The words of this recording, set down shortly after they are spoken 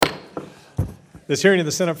This hearing of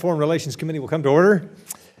the Senate Foreign Relations Committee will come to order.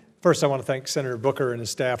 First, I want to thank Senator Booker and his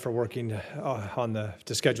staff for working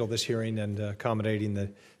to schedule this hearing and accommodating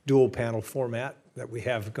the dual panel format that we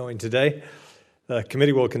have going today. The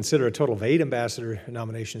committee will consider a total of 8 ambassador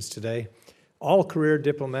nominations today. All career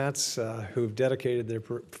diplomats who've dedicated their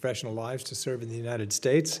professional lives to serve in the United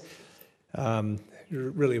States.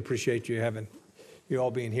 Really appreciate you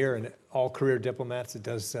all being here, and all career diplomats. It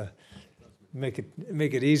does make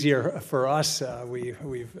it easier for us.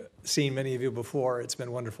 We've seen many of you before. It's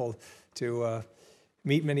been wonderful to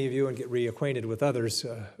meet many of you and get reacquainted with others.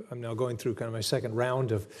 I'm now going through kind of my second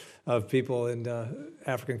round of people in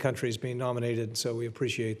African countries being nominated, so we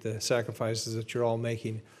appreciate the sacrifices that you're all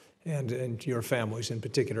making, and your families in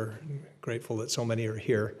particular. I'm grateful that so many are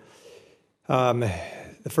here.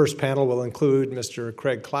 The first panel will include Mr.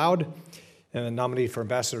 Craig Cloud, and a nominee for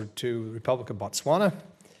ambassador to the Republic of Botswana.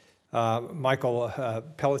 Michael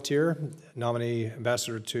Pelletier, nominee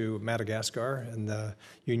ambassador to Madagascar and the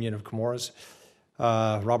Union of Comoros.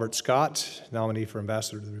 Robert Scott, nominee for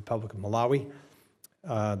ambassador to the Republic of Malawi.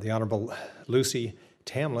 The Honorable Lucy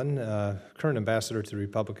Tamlin, current ambassador to the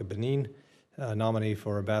Republic of Benin, nominee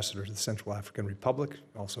for ambassador to the Central African Republic,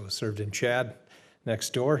 also served in Chad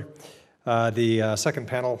next door. The second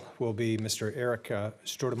panel will be Mr. Eric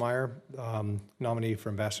Stoudemire, nominee for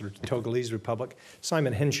ambassador to Togolese Republic.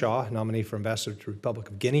 Simon Henshaw, nominee for ambassador to the Republic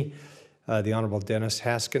of Guinea. The Honorable Dennis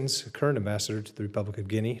Haskins, current ambassador to the Republic of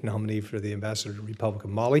Guinea, nominee for the ambassador to the Republic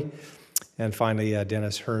of Mali. And finally,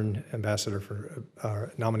 Dennis Hearn,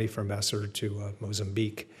 nominee for ambassador to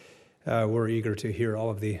Mozambique. We're eager to hear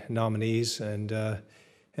all of the nominees and to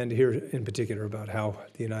hear in particular about how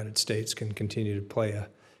the United States can continue to play a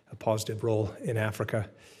positive role in Africa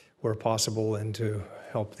where possible, and to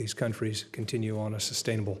help these countries continue on a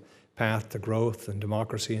sustainable path to growth and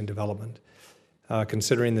democracy and development.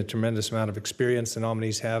 Considering the tremendous amount of experience the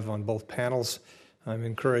nominees have on both panels, I'm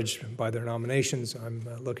encouraged by their nominations. I'm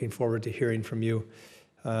looking forward to hearing from you.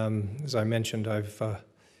 As I mentioned, I've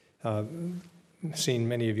seen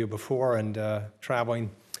many of you before, and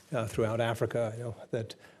traveling throughout Africa. I know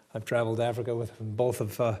that I've traveled Africa with both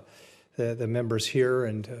of the members here,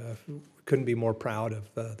 and couldn't be more proud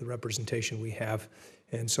of the representation we have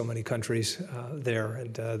in so many countries there,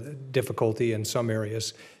 and the difficulty in some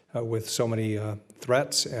areas with so many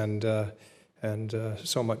threats and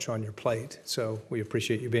so much on your plate. So we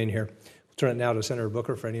appreciate you being here. We'll turn it now to Senator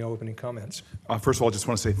Booker for any opening comments. First of all, I just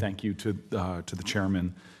want to say thank you to the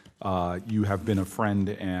chairman. You have been a friend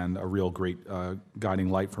and a real great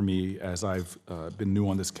guiding light for me as I've been new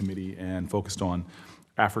on this committee and focused on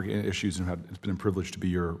African issues, and it's been a privilege to be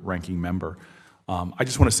your ranking member. I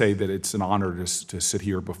just want to say that it's an honor to sit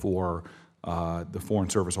here before the Foreign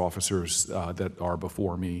Service officers that are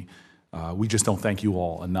before me. We just don't thank you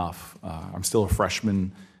all enough. I'm still a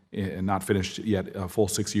freshman and not finished yet a full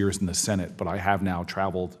 6 years in the Senate, but I have now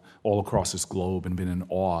traveled all across this globe and been in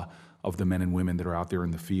awe of the men and women that are out there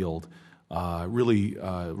in the field, really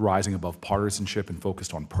rising above partisanship and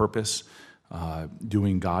focused on purpose,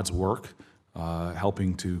 doing God's work,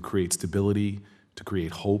 helping to create stability, to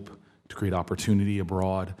create hope, to create opportunity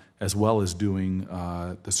abroad, as well as doing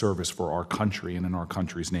the service for our country and in our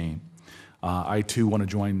country's name. I too want to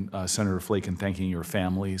join Senator Flake in thanking your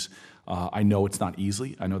families. I know it's not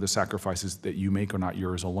easy. I know the sacrifices that you make are not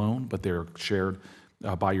yours alone, but they're shared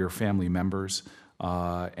by your family members,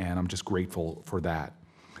 and I'm just grateful for that.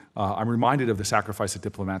 I'm reminded of the sacrifice that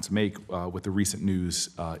diplomats make with the recent news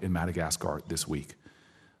in Madagascar this week.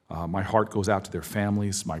 My heart goes out to their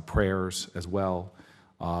families, my prayers as well,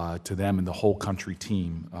 to them and the whole country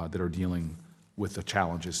team that are dealing with the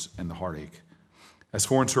challenges and the heartache. As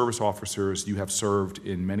Foreign Service officers, you have served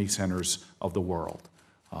in many centers of the world.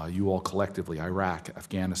 You all collectively, Iraq,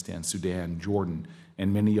 Afghanistan, Sudan, Jordan,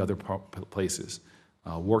 and many other places,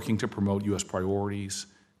 working to promote U.S. priorities,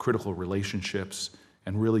 critical relationships,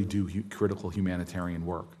 and really do critical humanitarian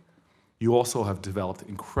work. You also have developed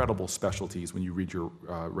incredible specialties when you read your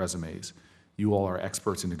resumes. You all are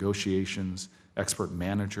experts in negotiations, expert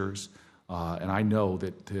managers, and I know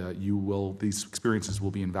that these experiences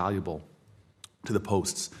will be invaluable to the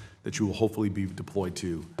posts that you will hopefully be deployed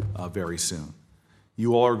to very soon.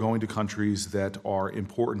 You all are going to countries that are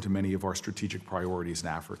important to many of our strategic priorities in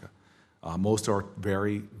Africa. Most are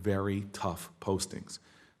very, very tough postings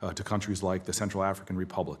to countries like the Central African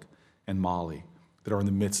Republic and Mali that are in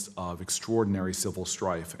the midst of extraordinary civil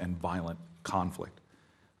strife and violent conflict,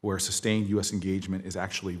 where sustained U.S. engagement is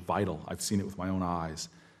actually vital. I've seen it with my own eyes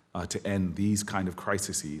to end these kind of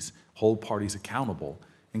crises, hold parties accountable,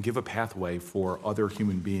 and give a pathway for other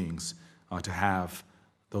human beings to have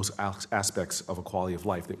those aspects of a quality of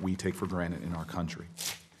life that we take for granted in our country.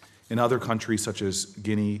 In other countries such as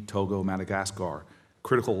Guinea, Togo, Madagascar,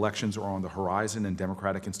 critical elections are on the horizon and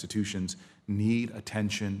democratic institutions need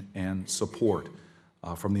attention and support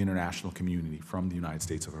from the international community, from the United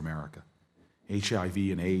States of America. HIV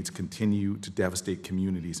and AIDS continue to devastate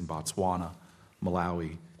communities in Botswana,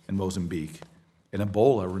 Malawi, and Mozambique, and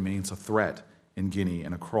Ebola remains a threat in Guinea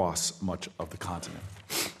and across much of the continent.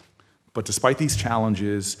 But despite these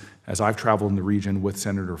challenges, as I've traveled in the region with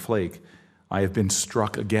Senator Flake, I have been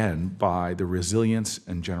struck again by the resilience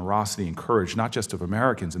and generosity and courage, not just of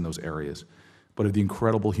Americans in those areas, but of the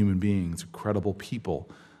incredible human beings, incredible people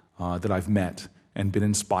that I've met and been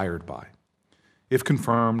inspired by. If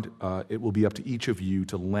confirmed, it will be up to each of you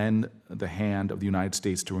to lend the hand of the United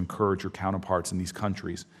States to encourage your counterparts in these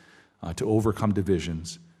countries to overcome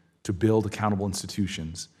divisions, to build accountable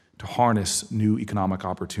institutions, to harness new economic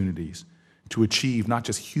opportunities, to achieve not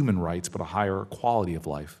just human rights, but a higher quality of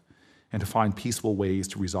life, and to find peaceful ways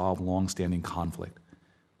to resolve longstanding conflict.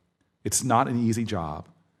 It's not an easy job,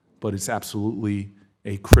 but it's absolutely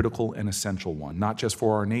a critical and essential one, not just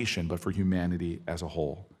for our nation, but for humanity as a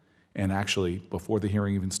whole. And actually, before the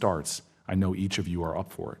hearing even starts, I know each of you are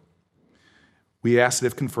up for it. We ask that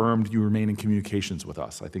if confirmed, you remain in communications with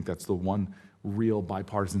us. I think that's the one real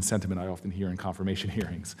bipartisan sentiment I often hear in confirmation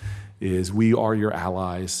hearings, is we are your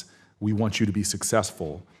allies, we want you to be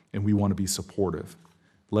successful, and we want to be supportive.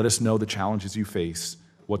 Let us know the challenges you face,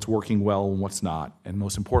 what's working well and what's not, and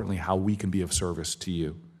most importantly, how we can be of service to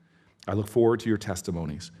you. I look forward to your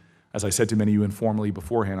testimonies. As I said to many of you informally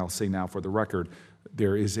beforehand, I'll say now for the record,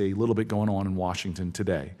 there is a little bit going on in Washington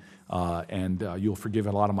today. And you'll forgive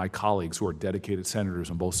a lot of my colleagues who are dedicated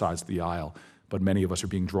senators on both sides of the aisle, but many of us are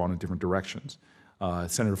being drawn in different directions.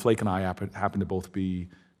 Senator Flake and I happen to both be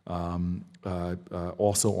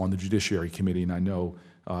also on the Judiciary Committee, and I know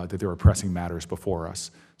that there are pressing matters before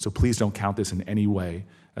us. So please don't count this in any way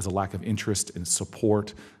as a lack of interest and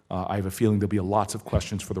support. I have a feeling there'll be lots of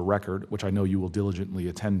questions for the record, which I know you will diligently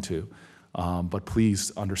attend to. But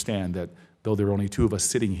please understand that though there are only two of us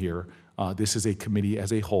sitting here, this is a committee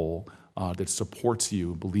as a whole that supports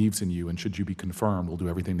you, believes in you, and should you be confirmed, will do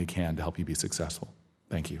everything they can to help you be successful.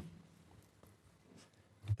 Thank you.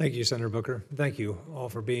 Thank you, Senator Booker. Thank you all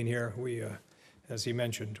for being here. We, as he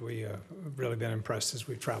mentioned, we have really been impressed as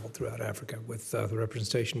we've traveled throughout Africa with the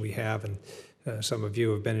representation we have, and some of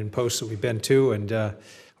you have been in posts that we've been to and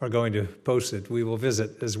are going to posts that we will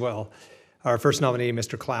visit as well. Our first nominee,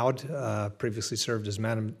 Mr. Cloud, previously served as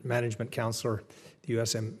management counselor at the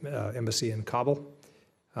U.S. Embassy in Kabul,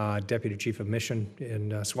 Deputy Chief of Mission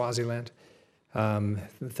in Swaziland.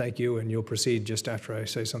 Thank you, and you'll proceed just after I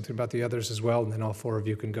say something about the others as well, and then all four of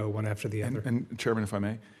you can go one after the other. And Chairman, if I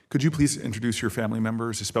may, could you please introduce your family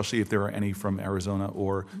members, especially if there are any from Arizona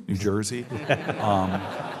or New Jersey?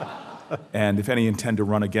 And if any intend to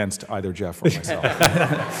run against either Jeff or myself.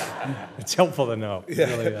 It's helpful to know. It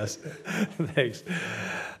really is. Thanks.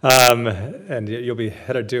 And you'll be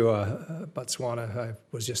headed to Botswana. I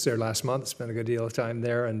was just there last month, spent a good deal of time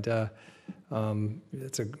there, and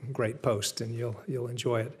it's a great post, and you'll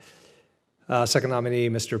enjoy it. Second nominee,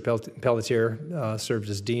 Mr. Pelletier, served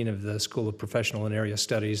as Dean of the School of Professional and Area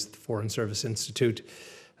Studies at the Foreign Service Institute,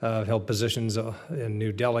 held positions in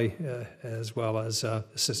New Delhi, as well as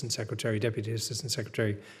Assistant Secretary, Deputy Assistant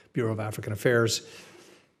Secretary, Bureau of African Affairs.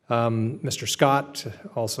 Mr. Scott,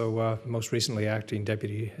 also most recently acting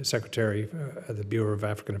Deputy Secretary of the Bureau of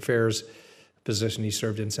African Affairs, position he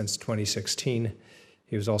served in since 2016.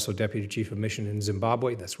 He was also Deputy Chief of Mission in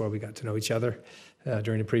Zimbabwe. That's where we got to know each other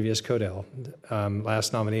during the previous CODEL.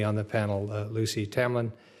 Last nominee on the panel, Lucy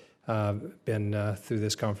Tamlin, been through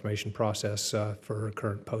this confirmation process for her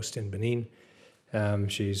current post in Benin.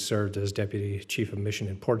 She's served as Deputy Chief of Mission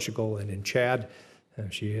in Portugal and in Chad.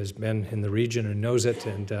 She has been in the region and knows it,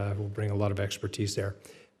 and will bring a lot of expertise there.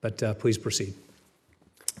 But please proceed.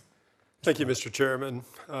 Thank you, Mr. Chairman,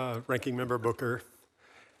 Ranking Member Booker.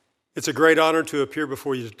 It's a great honor to appear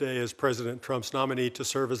before you today as President Trump's nominee to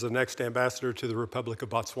serve as the next ambassador to the Republic of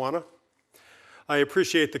Botswana. I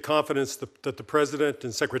appreciate the confidence that the President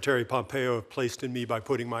and Secretary Pompeo have placed in me by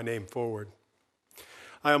putting my name forward.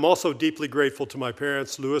 I am also deeply grateful to my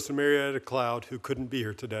parents, Louis and Marietta Cloud, who couldn't be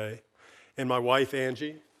here today, and my wife,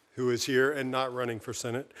 Angie, who is here and not running for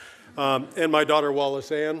Senate, and my daughter,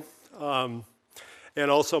 Wallace Ann, and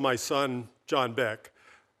also my son, John Beck.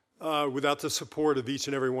 Without the support of each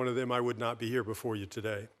and every one of them, I would not be here before you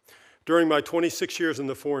today. During my 26 years in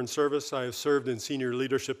the Foreign Service, I have served in senior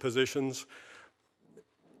leadership positions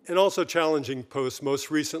and also challenging posts,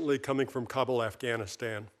 most recently coming from Kabul,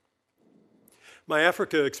 Afghanistan. My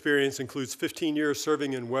Africa experience includes 15 years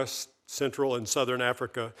serving in West, Central, and Southern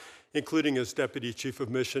Africa, including as Deputy Chief of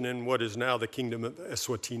Mission in what is now the Kingdom of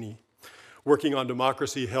Eswatini, working on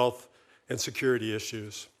democracy, health, and security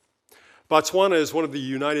issues. Botswana is one of the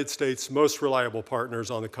United States' most reliable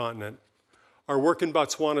partners on the continent. Our work in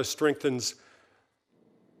Botswana strengthens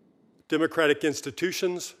democratic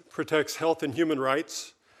institutions, protects health and human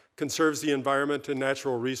rights, conserves the environment and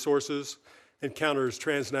natural resources, and counters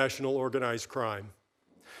transnational organized crime.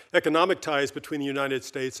 Economic ties between the United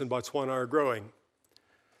States and Botswana are growing.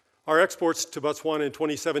 Our exports to Botswana in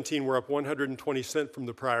 2017 were up 120% from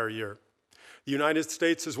the prior year. The United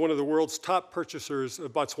States is one of the world's top purchasers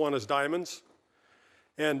of Botswana's diamonds,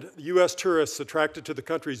 and U.S. tourists attracted to the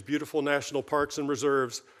country's beautiful national parks and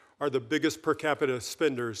reserves are the biggest per capita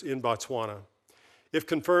spenders in Botswana. If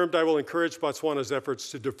confirmed, I will encourage Botswana's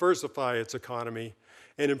efforts to diversify its economy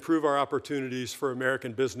and improve our opportunities for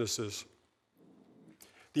American businesses.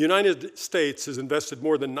 The United States has invested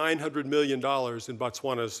more than $900 million in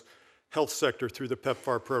Botswana's health sector through the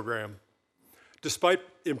PEPFAR program. Despite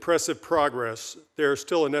impressive progress, there are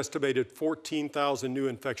still an estimated 14,000 new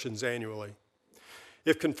infections annually.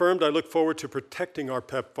 If confirmed, I look forward to protecting our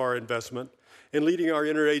PEPFAR investment and leading our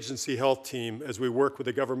interagency health team as we work with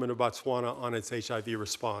the government of Botswana on its HIV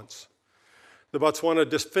response. The Botswana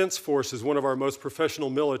Defense Force is one of our most professional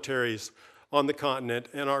militaries on the continent,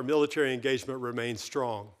 and our military engagement remains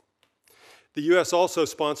strong. The U.S. also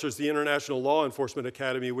sponsors the International Law Enforcement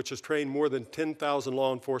Academy, which has trained more than 10,000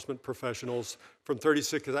 law enforcement professionals from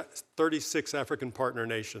 36 African partner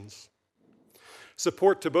nations.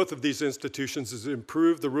 Support to both of these institutions has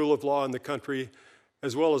improved the rule of law in the country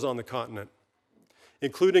as well as on the continent,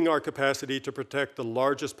 including our capacity to protect the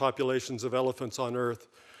largest populations of elephants on Earth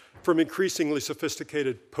from increasingly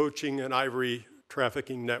sophisticated poaching and ivory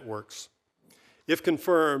trafficking networks. If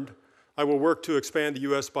confirmed, I will work to expand the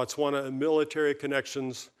U.S.-Botswana military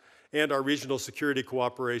connections and our regional security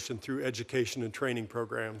cooperation through education and training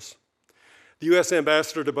programs. The U.S.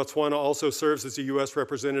 Ambassador to Botswana also serves as a U.S.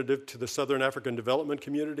 representative to the Southern African Development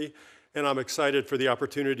Community, and I'm excited for the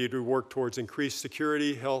opportunity to work towards increased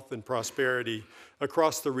security, health, and prosperity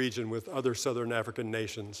across the region with other Southern African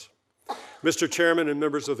nations. Mr. Chairman and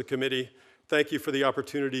members of the committee, thank you for the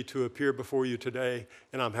opportunity to appear before you today,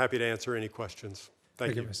 and I'm happy to answer any questions.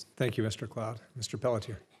 Thank you. Thank you, Mr. Cloud. Mr.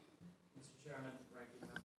 Pelletier. Mr. Chairman,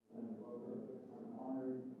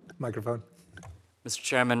 Microphone. Mr.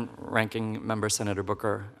 Chairman, Ranking Member Senator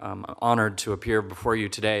Booker, I'm honored to appear before you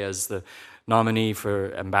today as the nominee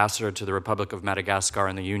for Ambassador to the Republic of Madagascar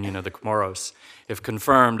and the Union of the Comoros. If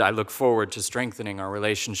confirmed, I look forward to strengthening our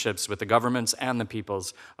relationships with the governments and the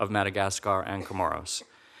peoples of Madagascar and Comoros.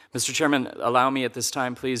 Mr. Chairman, allow me at this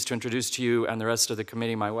time, please, to introduce to you and the rest of the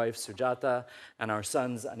committee my wife, Sujata, and our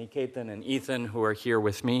sons, Aniketan and Ethan, who are here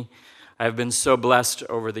with me. I have been so blessed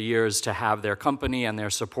over the years to have their company and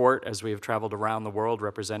their support as we have traveled around the world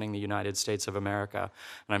representing the United States of America.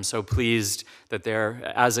 And I'm so pleased that they're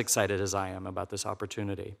as excited as I am about this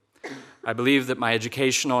opportunity. I believe that my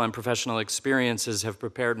educational and professional experiences have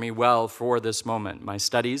prepared me well for this moment. My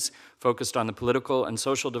studies focused on the political and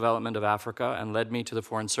social development of Africa and led me to the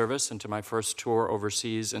Foreign Service and to my first tour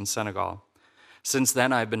overseas in Senegal. Since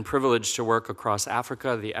then, I've been privileged to work across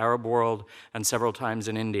Africa, the Arab world, and several times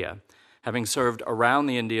in India. Having served around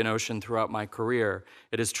the Indian Ocean throughout my career,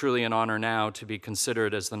 it is truly an honor now to be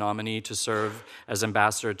considered as the nominee to serve as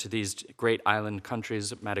ambassador to these great island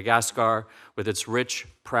countries, Madagascar, with its rich,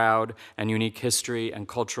 proud, and unique history and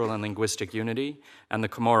cultural and linguistic unity, and the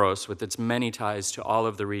Comoros, with its many ties to all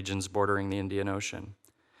of the regions bordering the Indian Ocean.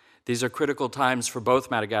 These are critical times for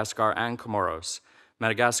both Madagascar and Comoros.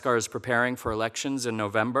 Madagascar is preparing for elections in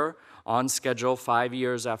November, on schedule 5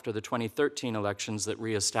 years after the 2013 elections that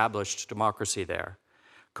reestablished democracy there.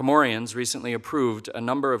 Comorians recently approved a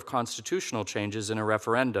number of constitutional changes in a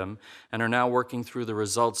referendum and are now working through the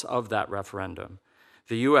results of that referendum.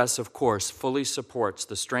 The U.S., of course, fully supports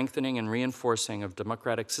the strengthening and reinforcing of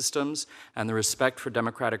democratic systems and the respect for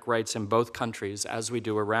democratic rights in both countries, as we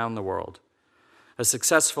do around the world. A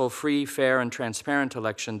successful, free, fair, and transparent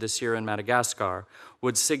election this year in Madagascar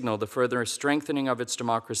would signal the further strengthening of its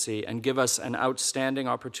democracy and give us an outstanding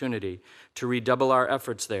opportunity to redouble our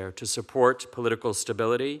efforts there to support political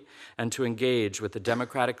stability and to engage with the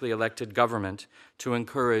democratically elected government to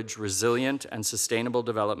encourage resilient and sustainable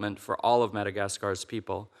development for all of Madagascar's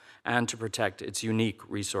people and to protect its unique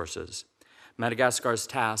resources. Madagascar's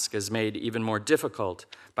task is made even more difficult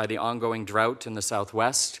by the ongoing drought in the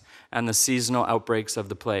southwest and the seasonal outbreaks of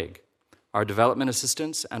the plague. our development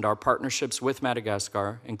assistance, and our partnerships with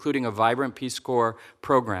Madagascar, including a vibrant Peace Corps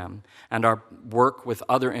program, and our work with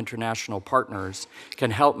other international partners,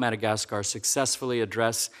 can help Madagascar successfully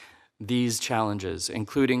address these challenges,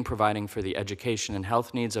 including providing for the education and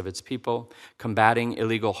health needs of its people, combating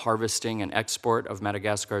illegal harvesting and export of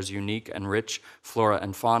Madagascar's unique and rich flora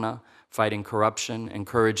and fauna, fighting corruption,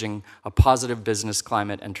 encouraging a positive business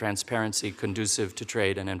climate and transparency conducive to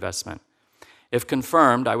trade and investment. If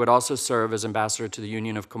confirmed, I would also serve as ambassador to the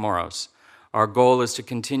Union of Comoros. Our goal is to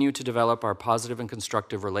continue to develop our positive and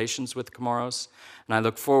constructive relations with Comoros, and I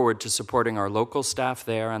look forward to supporting our local staff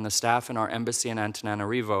there and the staff in our embassy in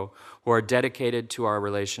Antananarivo who are dedicated to our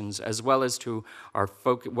relations, as well as to our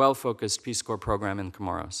well-focused Peace Corps program in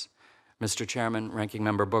Comoros. Mr. Chairman, Ranking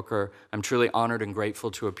Member Booker, I'm truly honored and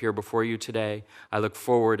grateful to appear before you today. I look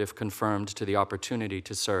forward, if confirmed, to the opportunity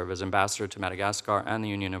to serve as ambassador to Madagascar and the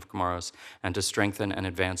Union of Comoros and to strengthen and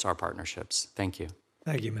advance our partnerships. Thank you.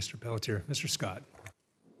 Thank you, Mr. Pelletier. Mr. Scott.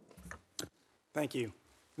 Thank you.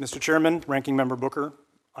 Mr. Chairman, Ranking Member Booker,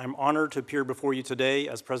 I'm honored to appear before you today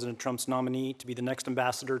as President Trump's nominee to be the next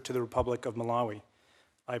ambassador to the Republic of Malawi.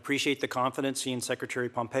 I appreciate the confidence he and Secretary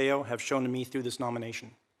Pompeo have shown to me through this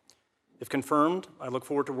nomination. If confirmed, I look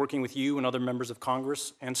forward to working with you and other members of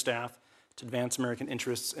Congress and staff to advance American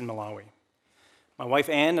interests in Malawi. My wife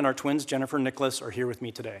Ann and our twins Jennifer and Nicholas are here with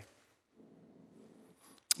me today.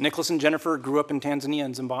 Nicholas and Jennifer grew up in Tanzania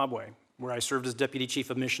and Zimbabwe, where I served as Deputy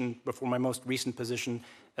Chief of Mission before my most recent position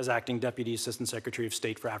as Acting Deputy Assistant Secretary of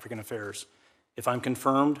State for African Affairs. If I'm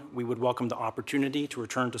confirmed, we would welcome the opportunity to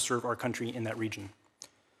return to serve our country in that region.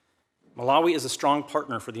 Malawi is a strong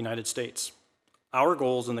partner for the United States. Our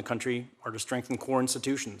goals in the country are to strengthen core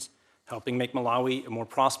institutions, helping make Malawi a more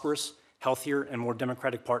prosperous, healthier, and more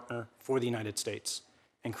democratic partner for the United States,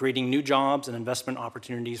 and creating new jobs and investment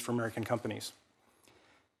opportunities for American companies.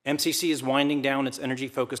 MCC is winding down its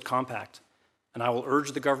energy-focused compact, and I will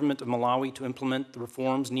urge the government of Malawi to implement the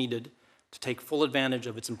reforms needed to take full advantage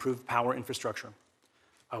of its improved power infrastructure.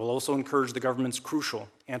 I will also encourage the government's crucial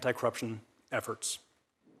anti-corruption efforts.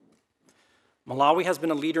 Malawi has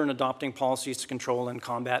been a leader in adopting policies to control and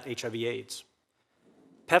combat HIV/AIDS.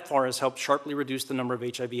 PEPFAR has helped sharply reduce the number of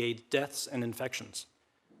HIV/AIDS deaths and infections.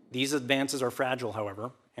 These advances are fragile,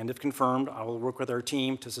 however, and if confirmed, I will work with our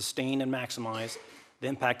team to sustain and maximize the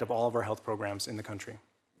impact of all of our health programs in the country.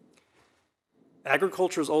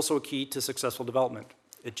 Agriculture is also a key to successful development.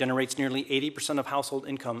 It generates nearly 80% of household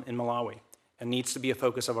income in Malawi and needs to be a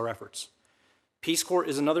focus of our efforts. Peace Corps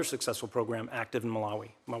is another successful program active in Malawi.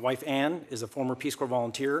 My wife Ann is a former Peace Corps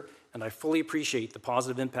volunteer, and I fully appreciate the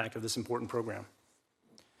positive impact of this important program.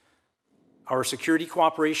 Our security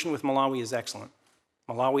cooperation with Malawi is excellent.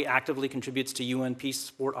 Malawi actively contributes to UN peace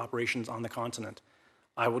support operations on the continent.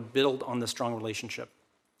 I would build on this strong relationship.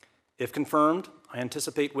 If confirmed, I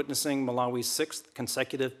anticipate witnessing Malawi's 6th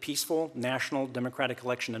consecutive peaceful national democratic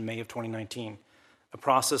election in May of 2019, a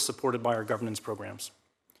process supported by our governance programs.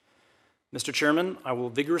 Mr. Chairman, I will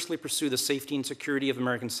vigorously pursue the safety and security of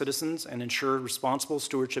American citizens and ensure responsible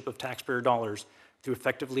stewardship of taxpayer dollars through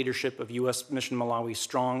effective leadership of U.S. Mission Malawi's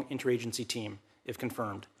strong interagency team, if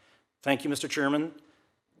confirmed. Thank you, Mr. Chairman,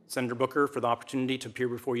 Senator Booker, for the opportunity to appear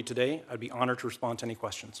before you today. I'd be honored to respond to any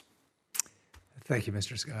questions. Thank you,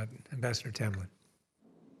 Mr. Scott. Ambassador Tamlin.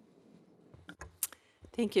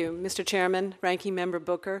 Thank you, Mr. Chairman, Ranking Member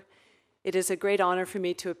Booker. It is a great honor for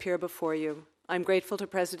me to appear before you. I'm grateful to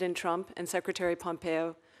President Trump and Secretary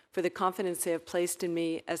Pompeo for the confidence they have placed in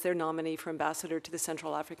me as their nominee for ambassador to the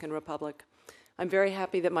Central African Republic. I'm very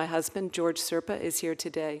happy that my husband, George Serpa, is here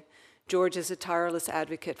today. George is a tireless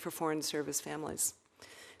advocate for foreign service families.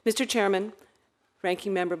 Mr. Chairman,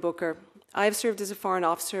 Ranking Member Booker, I have served as a foreign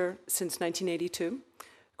officer since 1982,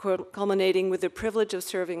 culminating with the privilege of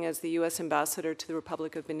serving as the U.S. ambassador to the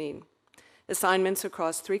Republic of Benin. Assignments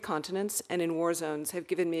across 3 continents and in war zones have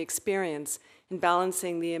given me experience in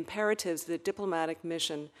balancing the imperatives of the diplomatic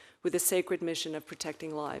mission with the sacred mission of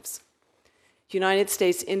protecting lives. The United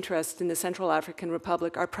States' interests in the Central African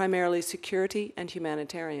Republic are primarily security and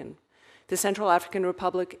humanitarian. The Central African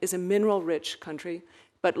Republic is a mineral-rich country,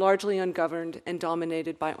 but largely ungoverned and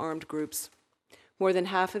dominated by armed groups. More than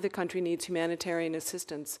half of the country needs humanitarian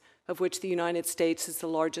assistance, of which the United States is the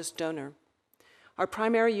largest donor. Our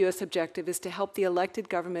primary U.S. objective is to help the elected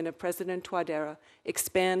government of President Touadera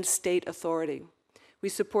expand state authority. We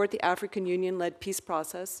support the African Union-led peace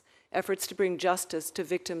process, efforts to bring justice to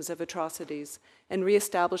victims of atrocities, and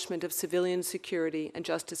reestablishment of civilian security and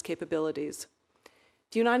justice capabilities.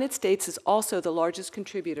 The United States is also the largest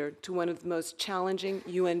contributor to one of the most challenging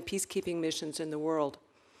UN peacekeeping missions in the world.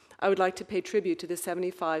 I would like to pay tribute to the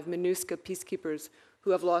 75 MINUSCA peacekeepers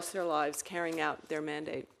who have lost their lives carrying out their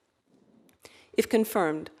mandate. If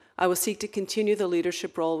confirmed, I will seek to continue the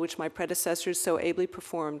leadership role which my predecessors so ably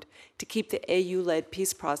performed to keep the AU-led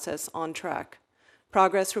peace process on track.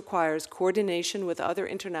 Progress requires coordination with other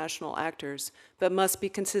international actors, but must be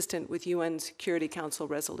consistent with UN Security Council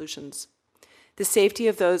resolutions. The safety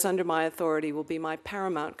of those under my authority will be my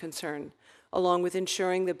paramount concern, along with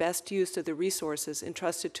ensuring the best use of the resources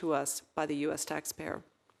entrusted to us by the U.S. taxpayer.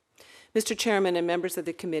 Mr. Chairman and members of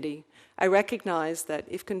the committee, I recognize that,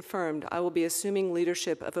 if confirmed, I will be assuming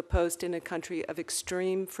leadership of a post in a country of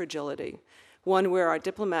extreme fragility, one where our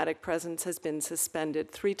diplomatic presence has been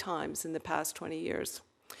suspended 3 times in the past 20 years.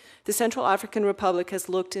 The Central African Republic has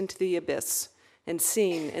looked into the abyss and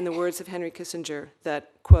seen, in the words of Henry Kissinger,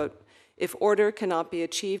 that, quote, if order cannot be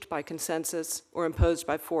achieved by consensus or imposed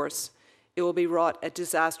by force, it will be wrought at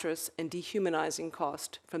disastrous and dehumanizing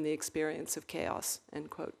cost from the experience of chaos, end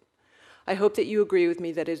quote. I hope that you agree with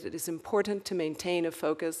me that it is important to maintain a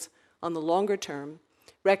focus on the longer term,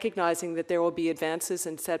 recognizing that there will be advances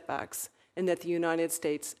and setbacks, and that the United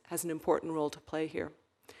States has an important role to play here.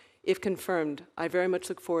 If confirmed, I very much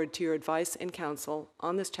look forward to your advice and counsel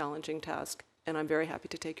on this challenging task, and I'm very happy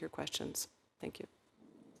to take your questions. Thank you.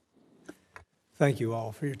 Thank you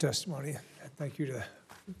all for your testimony. And thank you to the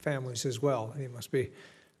families as well. You must be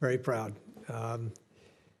very proud.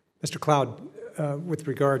 Mr. Cloud, with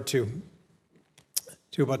regard to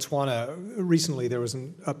Botswana, recently there was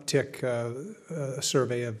an uptick, a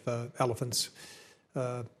survey of elephants.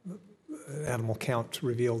 Animal count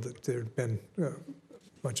revealed that there had been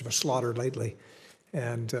much of a slaughter lately,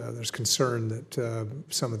 and there's concern that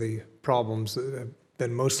some of the problems that have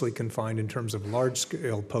been mostly confined in terms of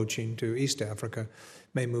large-scale poaching to East Africa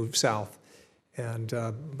may move south. And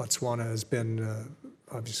Botswana has been,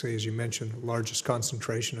 obviously, as you mentioned, the largest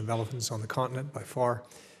concentration of elephants on the continent by far.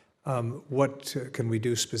 What can we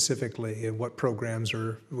do specifically, and what programs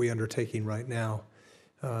are we undertaking right now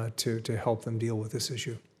to help them deal with this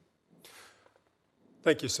issue?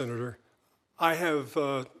 Thank you, Senator. I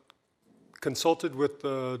have consulted with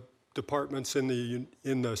the departments in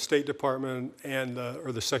the State Department and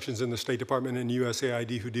or the sections in the State Department and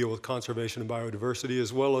USAID who deal with conservation and biodiversity,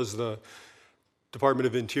 as well as the Department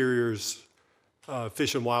of Interior's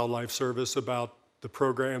Fish and Wildlife Service about the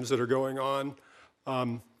programs that are going on.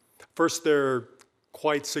 First, there are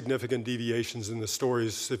quite significant deviations in the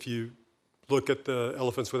stories. If you look at the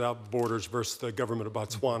Elephants Without Borders versus the government of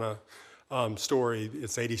Botswana story,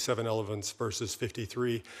 it's 87 elephants versus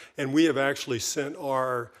 53. And we have actually sent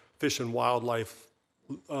our Fish and Wildlife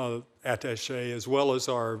attaché, as well as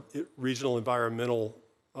our regional environmental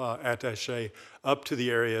attaché, up to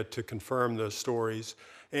the area to confirm those stories.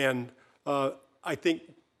 And I think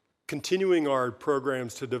continuing our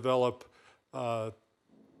programs to develop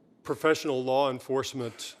professional law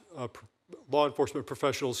enforcement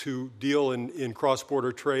professionals who deal in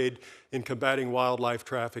cross-border trade, in combating wildlife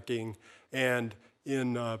trafficking, and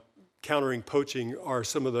in countering poaching are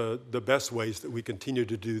some of the best ways that we continue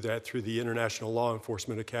to do that through the International Law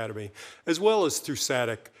Enforcement Academy, as well as through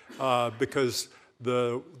SADC, because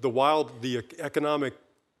the economic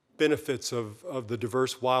benefits of the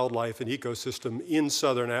diverse wildlife and ecosystem in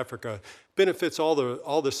Southern Africa benefits all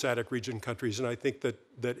the SADC region countries, and I think that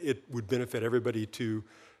it would benefit everybody to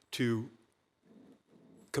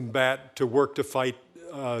work to fight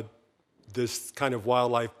this kind of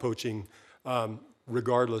wildlife poaching,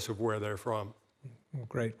 regardless of where they're from. Well,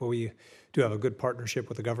 great. Well, we do have a good partnership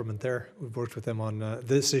with the government there. We've worked with them on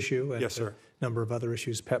this issue and Yes, sir. a number of other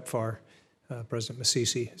issues. PEPFAR, President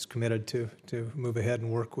Masisi is committed to move ahead and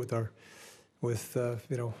work with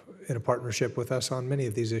in a partnership with us on many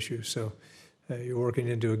of these issues. So you're working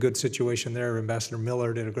into a good situation there. Ambassador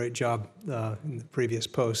Miller did a great job in the previous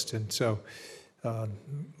post, and so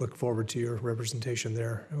look forward to your representation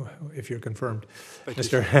there if you're confirmed.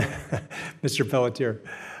 Mr. Pelletier,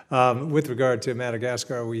 with regard to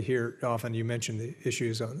Madagascar, we hear often you mention the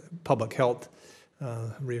issues on public health,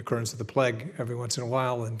 reoccurrence of the plague every once in a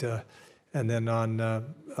while, and then on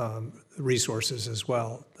resources as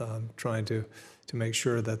well, trying to make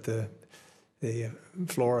sure that the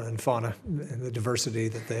flora and fauna and the diversity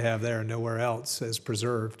that they have there and nowhere else is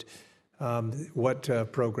preserved.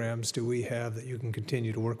 What programs do we have that you can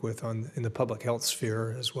continue to work with in the public health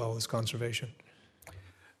sphere as well as conservation?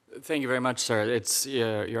 Thank you very much, sir.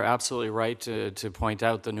 You're absolutely right to point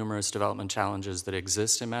out the numerous development challenges that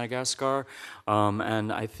exist in Madagascar,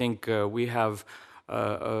 and I think we have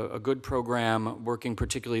a good program working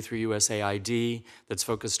particularly through USAID that's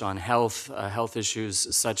focused on health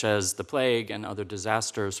issues such as the plague and other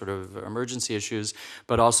disaster sort of emergency issues,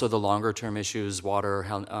 but also the longer term issues, water,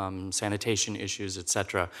 sanitation issues, et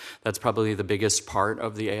cetera. That's probably the biggest part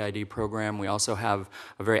of the AID program. We also have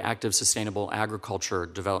a very active sustainable agriculture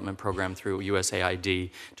development program through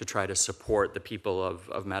USAID to try to support the people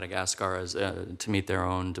of Madagascar to meet their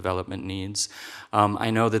own development needs. I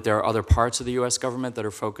know that there are other parts of the U.S. government that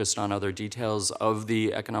are focused on other details of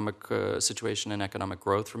the economic situation and economic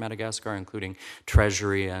growth for Madagascar, including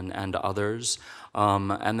Treasury and others.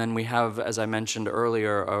 And then we have, as I mentioned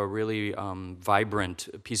earlier, a really vibrant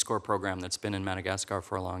Peace Corps program that's been in Madagascar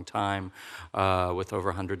for a long time, with over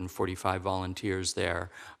 145 volunteers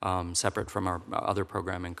there, separate from our other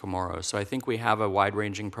program in Comoros. So I think we have a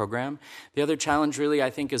wide-ranging program. The other challenge really, I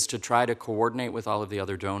think, is to try to coordinate with all of the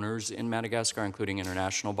other donors in Madagascar, including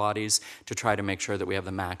international bodies, to try to make sure that we have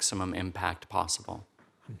the maximum impact possible.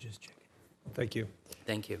 I'm just checking. Thank you.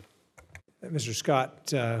 Thank you. Mr.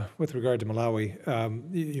 Scott, with regard to Malawi,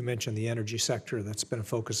 you mentioned the energy sector. That's been a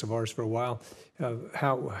focus of ours for a while.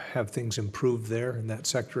 How have things improved there in that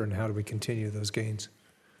sector, and how do we continue those gains?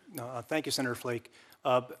 Thank you, Senator Flake.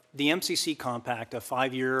 The MCC Compact, a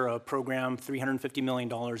 5-year program, $350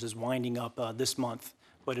 million, is winding up this month,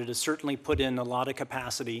 but it has certainly put in a lot of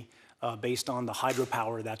capacity based on the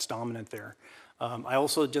hydropower that's dominant there. I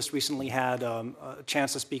also just recently had a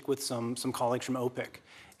chance to speak with some colleagues from OPIC,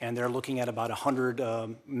 and they're looking at about 100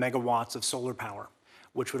 megawatts of solar power,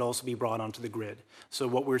 which would also be brought onto the grid. So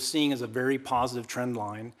what we're seeing is a very positive trend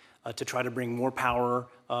line to try to bring more power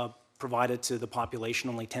provided to the population.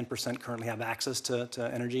 Only 10% currently have access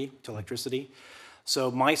to energy, to electricity. So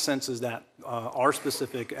my sense is that our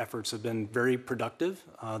specific efforts have been very productive,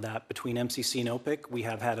 that between MCC and OPIC, we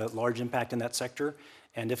have had a large impact in that sector.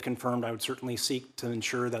 And if confirmed, I would certainly seek to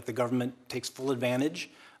ensure that the government takes full advantage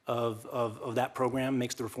of that program,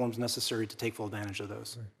 makes the reforms necessary to take full advantage of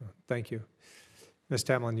those. Thank you. Ms.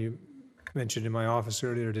 Tamlin, you mentioned in my office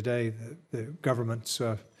earlier today that the government's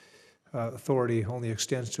authority only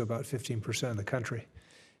extends to about 15% of the country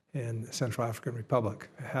in the Central African Republic.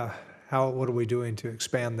 What are we doing to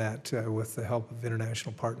expand that with the help of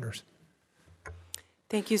international partners?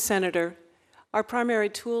 Thank you, Senator. Our primary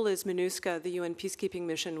tool is MINUSCA, the UN peacekeeping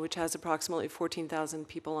mission, which has approximately 14,000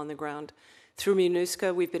 people on the ground. Through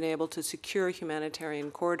MINUSCA, we've been able to secure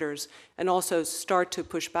humanitarian corridors and also start to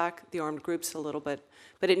push back the armed groups a little bit.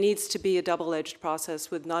 But it needs to be a double-edged process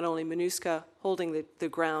with not only MINUSCA holding the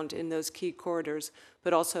ground in those key corridors,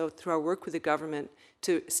 but also through our work with the government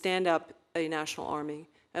to stand up a national army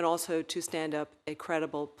and also to stand up a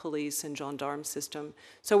credible police and gendarme system.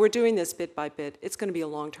 So we're doing this bit by bit. It's going to be a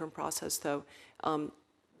long-term process, though.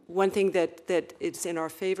 One thing that is in our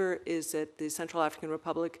favor is that the Central African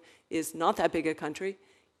Republic is not that big a country,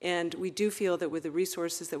 and we do feel that with the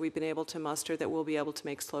resources that we've been able to muster, that we'll be able to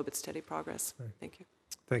make slow but steady progress. Right. Thank you.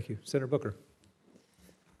 Thank you. Senator Booker.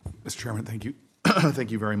 Mr. Chairman, thank you.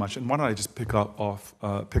 Thank you very much. And why don't I just pick up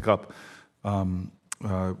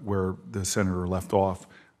where the senator left off.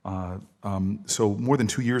 So more than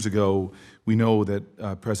 2 years ago, we know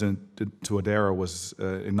that President Touadéra was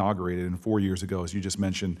inaugurated, and 4 years ago, as you just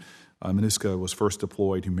mentioned, MINUSCA was first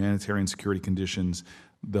deployed. Humanitarian security conditions,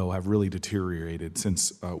 though, have really deteriorated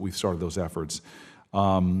since we've started those efforts.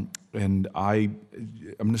 And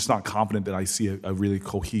I'm just not confident that I see a really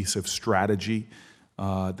cohesive strategy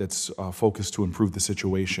that's focused to improve the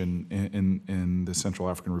situation in the Central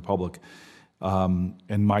African Republic.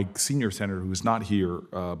 And my senior senator, who is not here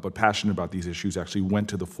but passionate about these issues, actually went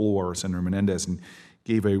to the floor, Senator Menendez, and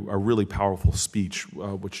gave a really powerful speech,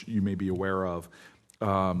 which you may be aware of,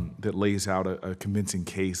 that lays out a convincing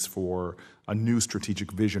case for a new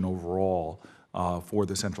strategic vision overall for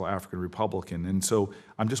the Central African Republic. And so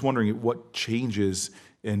I'm just wondering what changes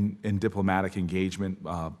in diplomatic engagement,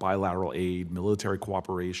 bilateral aid, military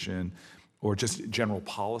cooperation, or just general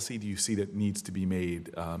policy do you see that needs to be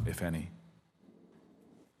made, if any?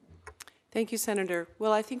 Thank you, Senator.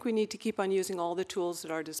 Well, I think we need to keep on using all the tools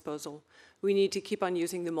at our disposal. We need to keep on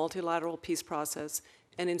using the multilateral peace process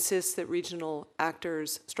and insist that regional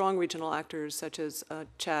actors, strong regional actors such as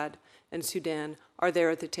Chad and Sudan, are there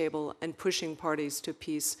at the table and pushing parties to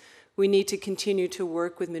peace. We need to continue to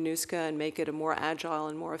work with MINUSCA and make it a more agile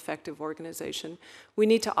and more effective organization. We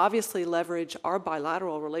need to obviously leverage our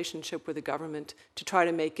bilateral relationship with the government to try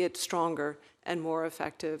to make it stronger and more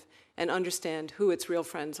effective, and understand who its real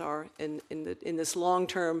friends are in this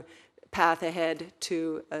long-term path ahead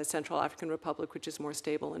to a Central African Republic which is more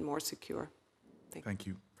stable and more secure. Thank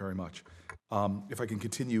you very much. If I can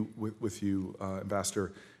continue with you,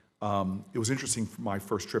 Ambassador, It was interesting for my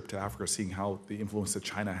first trip to Africa, seeing how the influence that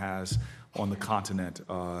China has on the continent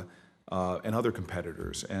and other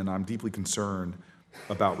competitors. And I'm deeply concerned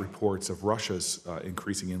about reports of Russia's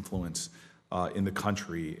increasing influence in the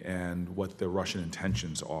country and what the Russian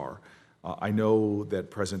intentions are. I know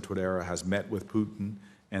that President Touadéra has met with Putin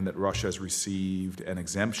and that Russia has received an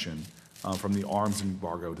exemption from the arms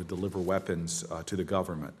embargo to deliver weapons to the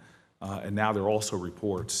government. And now there are also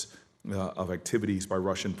reports of activities by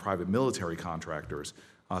Russian private military contractors,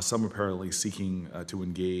 some apparently seeking to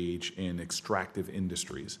engage in extractive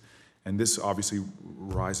industries. And this obviously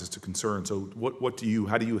rises to concern. So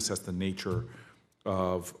how do you assess the nature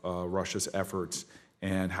of Russia's efforts,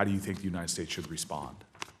 and how do you think the United States should respond?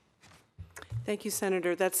 Thank you,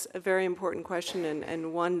 Senator. That's a very important question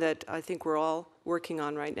and one that I think we're all working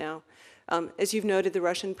on right now. As you've noted, the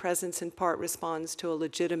Russian presence in part responds to a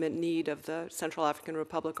legitimate need of the Central African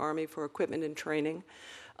Republic Army for equipment and training.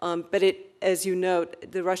 But as you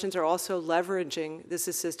note, the Russians are also leveraging this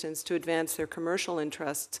assistance to advance their commercial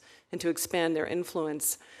interests and to expand their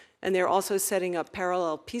influence. And they're also setting up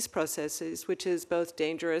parallel peace processes, which is both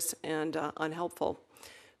dangerous and unhelpful.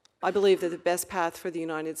 I believe that the best path for the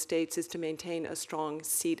United States is to maintain a strong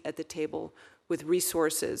seat at the table with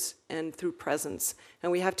resources and through presence.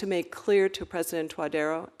 And we have to make clear to President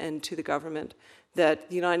Touadéra and to the government that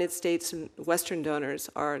the United States and Western donors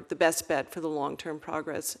are the best bet for the long-term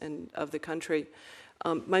progress of the country.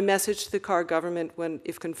 My message to the CAR government,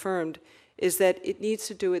 if confirmed, is that it needs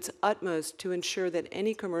to do its utmost to ensure that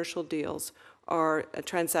any commercial deals are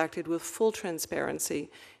transacted with full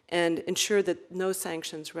transparency and ensure that no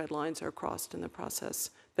sanctions red lines are crossed in the process.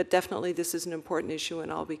 But definitely this is an important issue,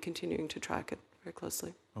 and I'll be continuing to track it very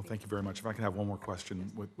closely. Well, thank you very much. If I can have one more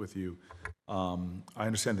question with you. I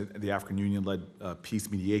understand that the African Union-led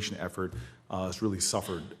peace mediation effort has really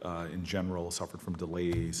suffered in general, suffered from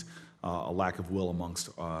delays, a lack of will amongst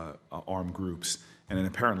armed groups, and an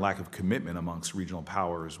apparent lack of commitment amongst regional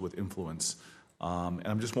powers with influence. And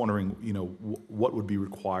I'm just wondering, what would be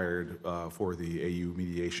required for the AU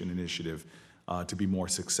mediation initiative to be more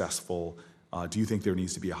successful? Do you think there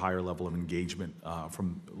needs to be a higher level of engagement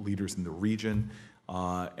from leaders in the region?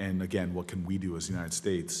 And again, what can we do as the United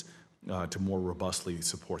States to more robustly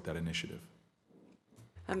support that initiative?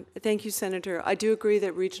 Thank you, Senator. I do agree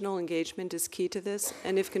that regional engagement is key to this,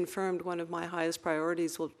 and if confirmed, one of my highest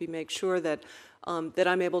priorities will be make sure that that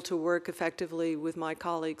I'm able to work effectively with my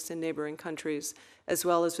colleagues in neighboring countries, as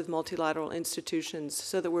well as with multilateral institutions,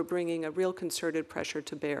 so that we're bringing a real concerted pressure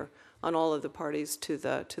to bear on all of the parties to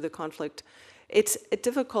the conflict. It's a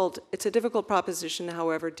difficult proposition,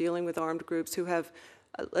 however, dealing with armed groups who have,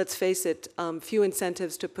 let's face it, few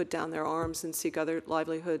incentives to put down their arms and seek other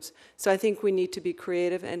livelihoods. So I think we need to be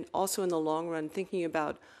creative and also in the long run thinking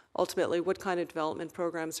about ultimately what kind of development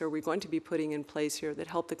programs are we going to be putting in place here that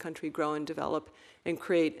help the country grow and develop and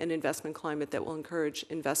create an investment climate that will encourage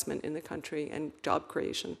investment in the country and job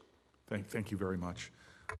creation. Thank you very much.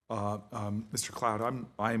 Mr. Cloud,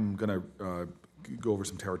 I'm going to go over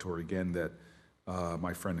some territory again that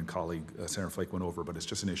my friend and colleague Senator Flake went over, but it's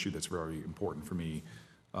just an issue that's very important for me.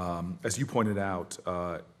 As you pointed out,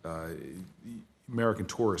 American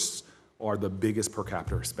tourists are the biggest per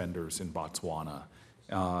capita spenders in Botswana.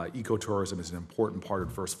 Ecotourism is an important part of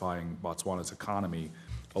diversifying Botswana's economy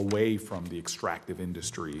away from the extractive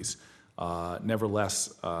industries.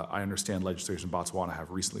 Nevertheless, I understand legislators in Botswana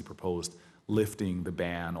have recently proposed lifting the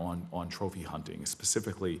ban on trophy hunting,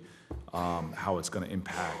 specifically how it's going to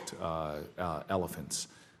impact elephants.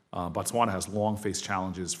 Botswana has long faced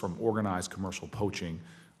challenges from organized commercial poaching,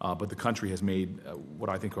 but the country has made what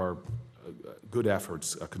I think are good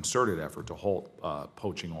efforts, a concerted effort to halt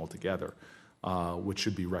poaching altogether, which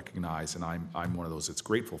should be recognized, and I'm one of those that's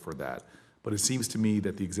grateful for that. But it seems to me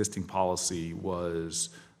that the existing policy was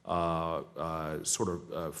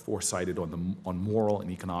foresighted on moral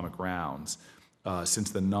and economic grounds,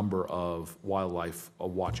 since the number of wildlife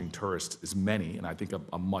watching tourists is many, and I think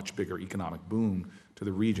a much bigger economic boom to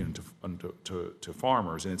the region, to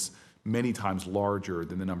farmers, and it's many times larger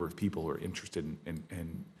than the number of people who are interested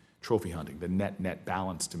in trophy hunting. The net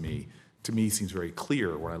balance to me seems very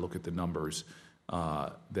clear when I look at the numbers,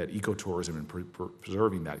 that ecotourism and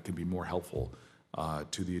preserving that can be more helpful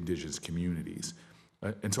to the indigenous communities.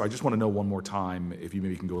 And so I just want to know one more time, if you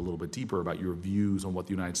maybe can go a little bit deeper about your views on what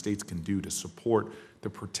the United States can do to support the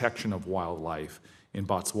protection of wildlife in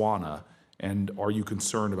Botswana, and are you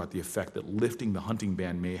concerned about the effect that lifting the hunting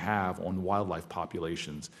ban may have on wildlife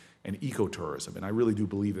populations and ecotourism? And I really do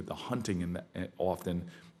believe that the hunting often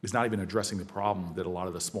is not even addressing the problem that a lot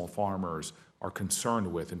of the small farmers are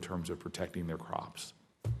concerned with in terms of protecting their crops.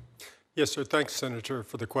 Yes, sir. Thanks, Senator,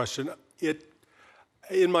 for the question.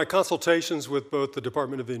 In my consultations with both the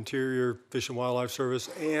Department of the Interior, Fish and Wildlife Service,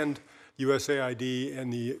 and USAID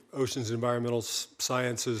and the Oceans and Environmental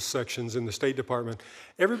Sciences sections in the State Department,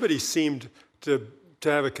 everybody seemed to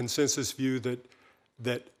have a consensus view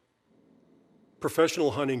that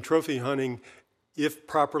professional hunting, trophy hunting, if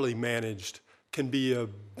properly managed, can be a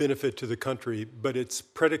benefit to the country, but it's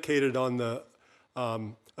predicated on the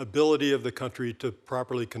ability of the country to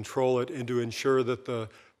properly control it and to ensure that the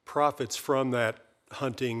profits from that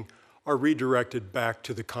hunting are redirected back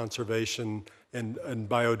to the conservation and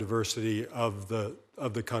biodiversity of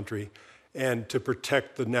the country and to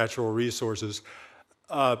protect the natural resources.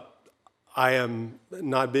 I am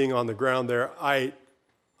not being on the ground there. I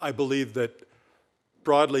believe that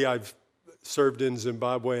broadly I've served in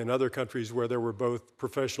Zimbabwe and other countries where there were both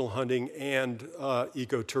professional hunting and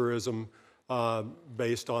ecotourism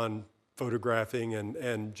based on photographing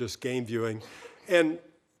and just game viewing, and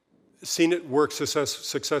seen it work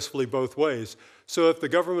successfully both ways. So if the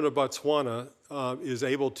government of Botswana is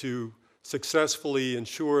able to successfully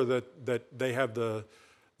ensure that they have the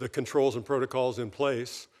controls and protocols in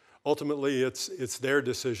place, ultimately it's their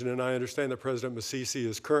decision. And I understand that President Masisi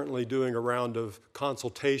is currently doing a round of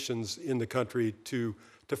consultations in the country to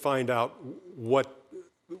find out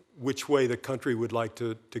which way the country would like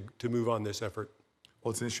to move on this effort.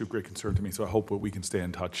 Well, it's an issue of great concern to me, so I hope that we can stay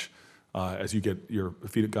in touch as you get your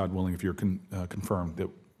feet, God willing, if you're confirmed, that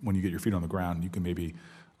when you get your feet on the ground, you can maybe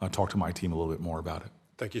talk to my team a little bit more about it.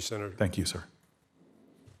 Thank you, Senator. Thank you, sir.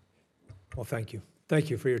 Well, thank you. Thank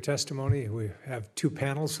you for your testimony. We have two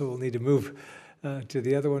panels, so we'll need to move to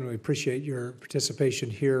the other one. We appreciate your participation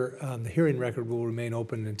here. The hearing record will remain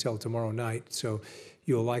open until tomorrow night, so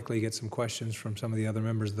you'll likely get some questions from some of the other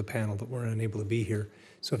members of the panel that weren't unable to be here.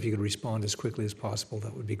 So if you could respond as quickly as possible,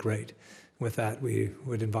 that would be great. With that, we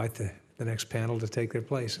would invite the next panel to take their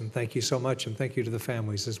place. And thank you so much, and thank you to the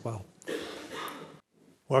families as well.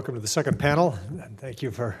 Welcome to the second panel, and thank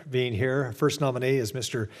you for being here. Our first nominee is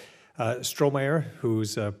Mr. Strohmeyer,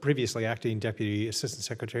 who's previously acting Deputy Assistant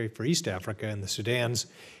Secretary for East Africa and the Sudans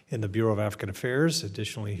in the Bureau of African Affairs.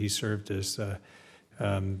 Additionally, he served as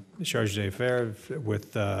Charge d'Affaires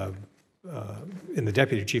in the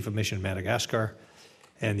Deputy Chief of Mission in Madagascar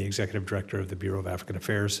and the Executive Director of the Bureau of African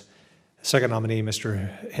Affairs. Second nominee,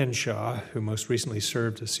 Mr. Henshaw, who most recently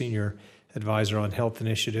served as Senior Advisor on Health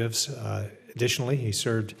Initiatives. Additionally, he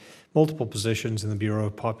served multiple positions in the Bureau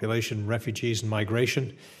of Population, Refugees, and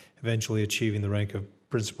Migration, eventually achieving the rank of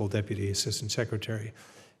Principal Deputy Assistant Secretary.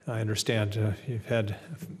 I understand you've had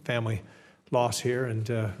family loss here and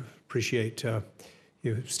appreciate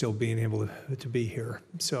you still being able to be here.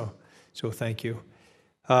 So thank you.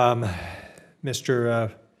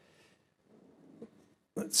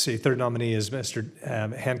 Let's see, third nominee is Mr.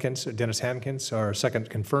 Hankins, Dennis Hankins, our second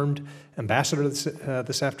confirmed ambassador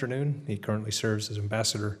this afternoon. He currently serves as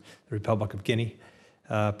ambassador to the Republic of Guinea.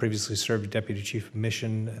 Previously served as Deputy Chief of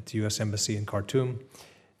Mission at the U.S. Embassy in Khartoum.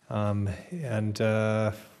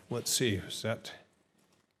 Let's see, who's that?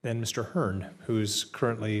 Then Mr. Hearn, who's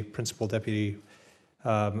currently Principal Deputy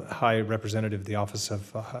High Representative of the Office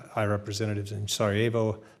of High Representatives in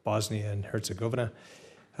Sarajevo, Bosnia and Herzegovina.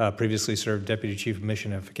 Previously served Deputy Chief of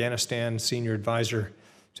Mission in Afghanistan, Senior Advisor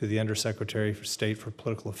to the Undersecretary for State for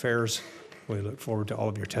Political Affairs. We look forward to all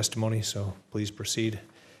of your testimony, so please proceed.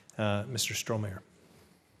 Mr. Strohmeyer.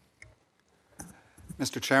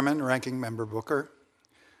 Mr. Chairman, Ranking Member Booker,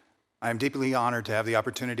 I am deeply honored to have the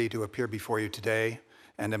opportunity to appear before you today,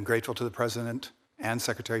 and am grateful to the President and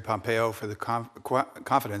Secretary Pompeo for the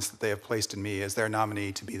confidence that they have placed in me as their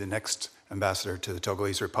nominee to be the next ambassador to the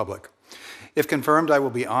Togolese Republic. If confirmed, I will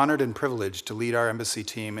be honored and privileged to lead our embassy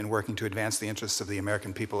team in working to advance the interests of the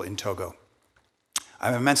American people in Togo.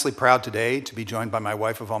 I'm immensely proud today to be joined by my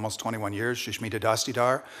wife of almost 21 years, Shishmita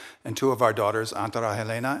Dastidar, and two of our daughters, Antara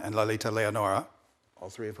Helena and Lalita Leonora, all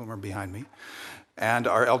three of whom are behind me. And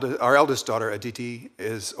our eldest daughter, Aditi,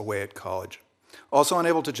 is away at college. Also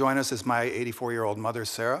unable to join us is my 84-year-old mother,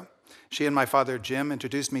 Sarah. She and my father, Jim,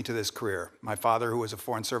 introduced me to this career. My father, who was a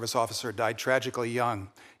Foreign Service officer, died tragically young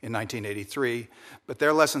in 1983, but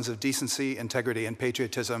their lessons of decency, integrity, and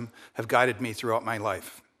patriotism have guided me throughout my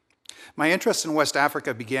life. My interest in West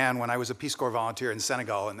Africa began when I was a Peace Corps volunteer in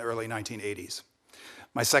Senegal in the early 1980s.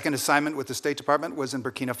 My second assignment with the State Department was in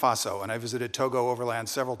Burkina Faso, and I visited Togo overland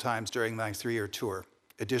several times during my 3-year tour.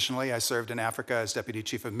 Additionally, I served in Africa as Deputy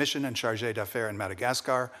Chief of Mission and Charge d'Affaires in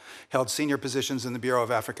Madagascar, held senior positions in the Bureau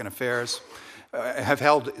of African Affairs, have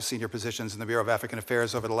held senior positions in the Bureau of African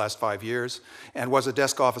Affairs over the last 5 years, and was a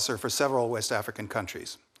desk officer for several West African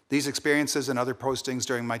countries. These experiences and other postings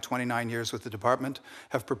during my 29 years with the department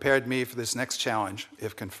have prepared me for this next challenge,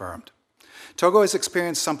 if confirmed. Togo has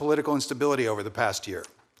experienced some political instability over the past year.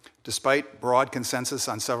 Despite broad consensus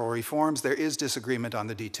on several reforms, there is disagreement on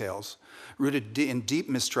the details, rooted in deep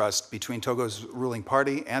mistrust between Togo's ruling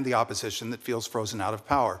party and the opposition that feels frozen out of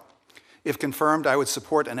power. If confirmed, I would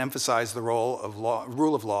support and emphasize the rule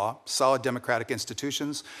of law, solid democratic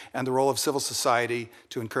institutions, and the role of civil society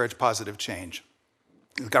to encourage positive change.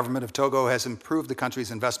 The government of Togo has improved the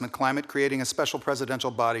country's investment climate, creating a special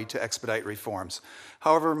presidential body to expedite reforms.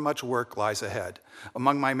 However, much work lies ahead.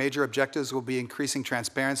 Among my major objectives will be increasing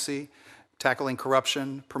transparency, tackling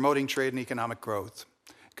corruption, promoting trade and economic growth.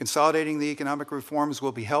 Consolidating the economic reforms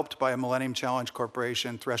will be helped by a Millennium Challenge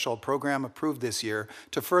Corporation threshold program approved this year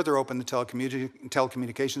to further open the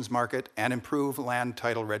telecommunications market and improve land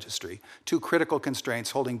title registry, two critical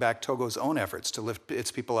constraints holding back Togo's own efforts to lift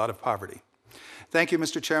its people out of poverty. Thank you,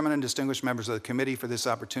 Mr. Chairman and distinguished members of the committee, for this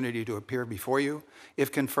opportunity to appear before you.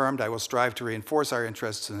 If confirmed, I will strive to reinforce our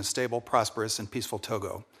interests in a stable, prosperous, and peaceful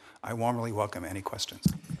Togo. I warmly welcome any questions.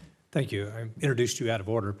 Thank you. I introduced you out of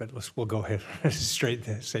order, but we'll go ahead straight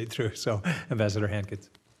through. So, Ambassador Hankins.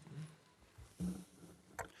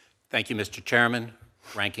 Thank you, Mr. Chairman,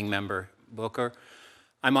 Ranking Member Booker.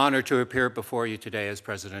 I'm honored to appear before you today as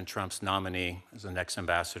President Trump's nominee as the next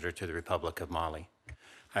ambassador to the Republic of Mali.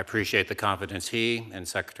 I appreciate the confidence he and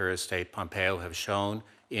Secretary of State Pompeo have shown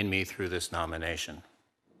in me through this nomination.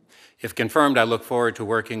 If confirmed, I look forward to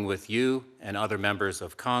working with you and other members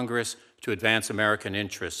of Congress to advance American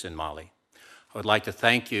interests in Mali. I would like to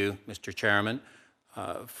thank you, Mr. Chairman,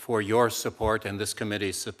 for your support and this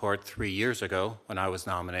committee's support 3 years ago when I was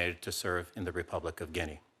nominated to serve in the Republic of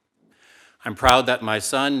Guinea. I'm proud that my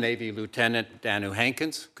son, Navy Lieutenant Danu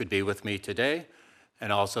Hankins, could be with me today,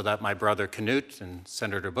 and also that my brother Knut and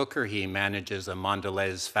Senator Booker, he manages a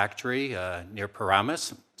Mondelez factory near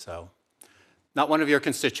Paramus. So, not one of your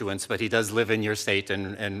constituents, but he does live in your state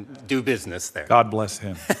and do business there. God bless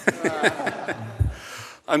him.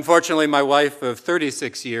 Unfortunately, my wife of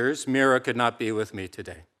 36 years, Mira, could not be with me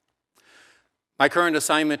today. My current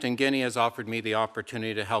assignment in Guinea has offered me the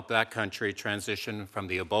opportunity to help that country transition from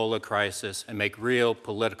the Ebola crisis and make real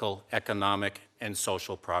political, economic, and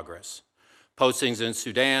social progress. Postings in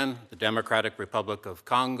Sudan, the Democratic Republic of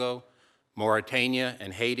Congo, Mauritania,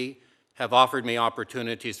 and Haiti have offered me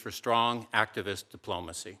opportunities for strong activist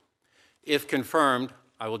diplomacy. If confirmed,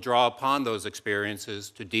 I will draw upon those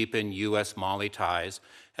experiences to deepen U.S.-Mali ties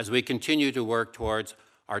as we continue to work towards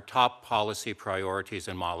our top policy priorities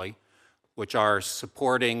in Mali, which are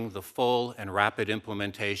supporting the full and rapid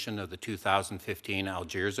implementation of the 2015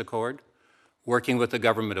 Algiers Accord, working with the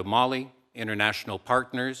government of Mali, international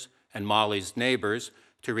partners, and Mali's neighbors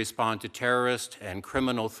to respond to terrorist and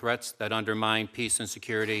criminal threats that undermine peace and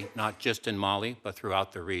security, not just in Mali, but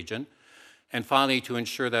throughout the region. And finally, to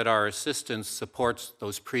ensure that our assistance supports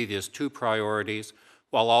those previous two priorities,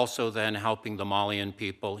 while also then helping the Malian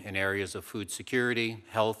people in areas of food security,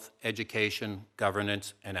 health, education,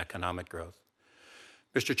 governance, and economic growth.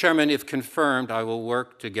 Mr. Chairman, if confirmed, I will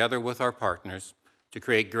work together with our partners to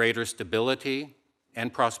create greater stability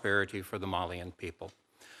and prosperity for the Malian people.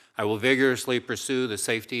 I will vigorously pursue the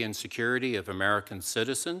safety and security of American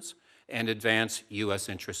citizens and advance U.S.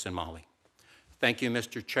 interests in Mali. Thank you,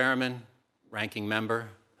 Mr. Chairman, Ranking Member,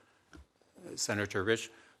 Senator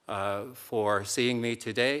Rich, for seeing me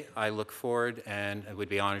today. I look forward and I would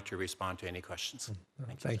be honored to respond to any questions.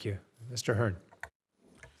 Thank you. Mr. Hearn.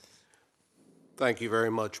 Thank you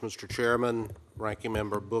very much, Mr. Chairman, Ranking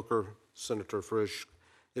Member Booker, Senator Frisch.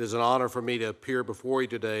 It is an honor for me to appear before you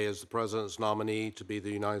today as the President's nominee to be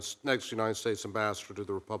the next United States Ambassador to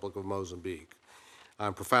the Republic of Mozambique.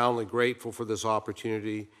 I'm profoundly grateful for this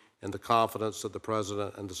opportunity and the confidence that the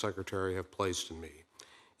President and the Secretary have placed in me.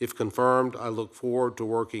 If confirmed, I look forward to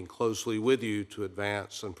working closely with you to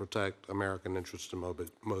advance and protect American interests in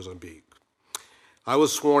Mozambique. I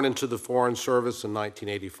was sworn into the Foreign Service in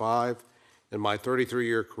 1985, and my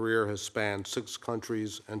 33-year career has spanned 6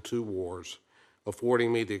 countries and 2 wars,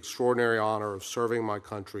 affording me the extraordinary honor of serving my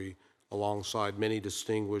country alongside many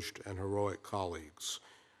distinguished and heroic colleagues.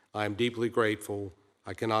 I am deeply grateful.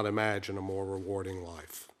 I cannot imagine a more rewarding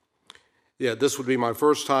life. Yeah, this would be my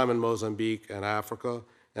first time in Mozambique and Africa,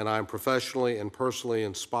 and I am professionally and personally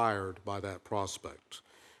inspired by that prospect.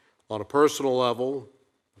 On a personal level,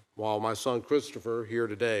 while my son Christopher, here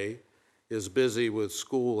today, is busy with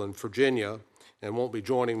school in Virginia and won't be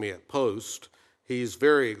joining me at Post, he's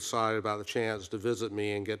very excited about the chance to visit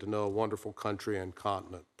me and get to know a wonderful country and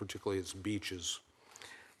continent, particularly its beaches.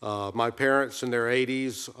 My parents in their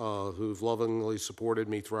 80s, who've lovingly supported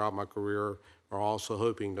me throughout my career, are also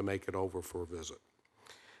hoping to make it over for a visit.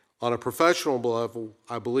 On a professional level,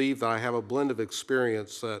 I believe that I have a blend of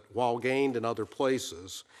experience that, while gained in other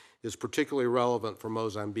places, is particularly relevant for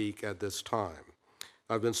Mozambique at this time.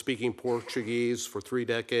 I've been speaking Portuguese for 3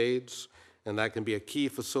 decades, and that can be a key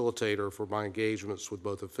facilitator for my engagements with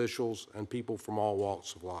both officials and people from all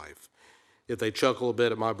walks of life. If they chuckle a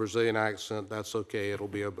bit at my Brazilian accent, that's okay, it'll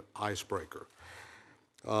be an icebreaker.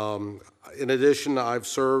 In addition, I've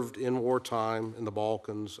served in wartime in the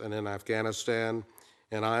Balkans and in Afghanistan,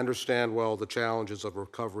 and I understand well the challenges of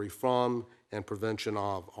recovery from and prevention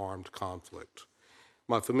of armed conflict.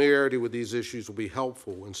 My familiarity with these issues will be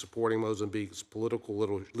helpful in supporting Mozambique's political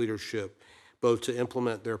leadership, both to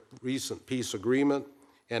implement their recent peace agreement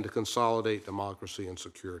and to consolidate democracy and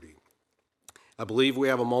security. I believe we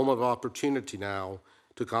have a moment of opportunity now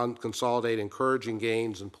to consolidate encouraging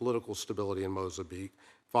gains in political stability in Mozambique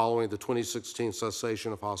following the 2016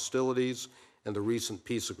 cessation of hostilities and the recent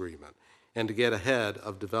peace agreement, and to get ahead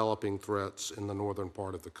of developing threats in the northern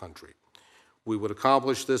part of the country. We would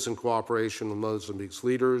accomplish this in cooperation with Mozambique's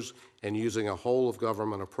leaders and using a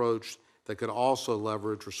whole-of-government approach that could also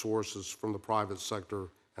leverage resources from the private sector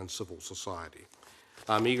and civil society.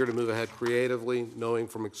 I'm eager to move ahead creatively, knowing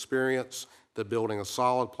from experience that building a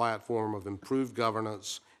solid platform of improved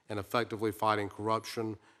governance and effectively fighting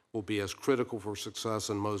corruption will be as critical for success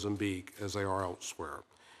in Mozambique as they are elsewhere.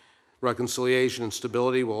 Reconciliation and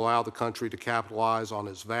stability will allow the country to capitalize on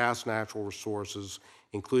its vast natural resources,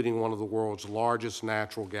 including one of the world's largest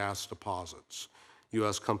natural gas deposits.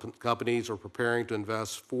 U.S. companies are preparing to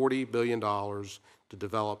invest $40 billion to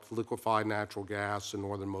develop liquefied natural gas in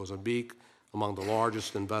northern Mozambique, among the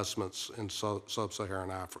largest investments in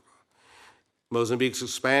sub-Saharan Africa. Mozambique's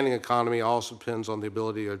expanding economy also depends on the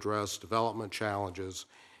ability to address development challenges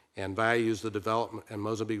and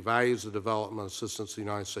Mozambique values the development assistance the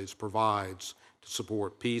United States provides to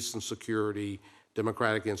support peace and security,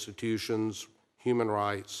 democratic institutions, human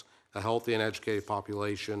rights, a healthy and educated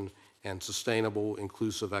population, and sustainable,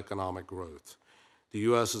 inclusive economic growth. The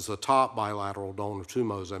U.S. is the top bilateral donor to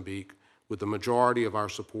Mozambique, with the majority of our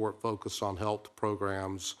support focused on health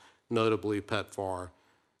programs, notably PEPFAR,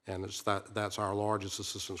 and that's our largest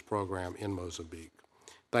assistance program in Mozambique.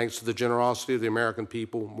 Thanks to the generosity of the American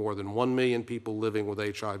people, more than 1 million people living with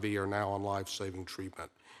HIV are now on life-saving treatment.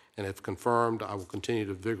 And if confirmed, I will continue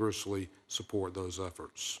to vigorously support those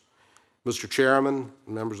efforts. Mr. Chairman,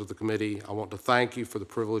 members of the committee, I want to thank you for the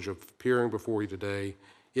privilege of appearing before you today.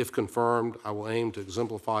 If confirmed, I will aim to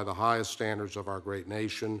exemplify the highest standards of our great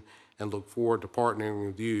nation and look forward to partnering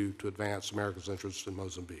with you to advance America's interests in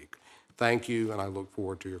Mozambique. Thank you, and I look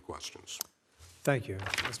forward to your questions. Thank you.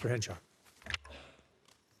 Mr. Henshaw.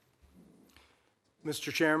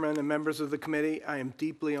 Mr. Chairman and members of the committee, I am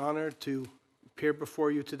deeply honored to appear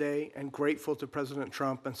before you today and grateful to President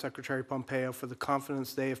Trump and Secretary Pompeo for the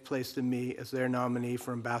confidence they have placed in me as their nominee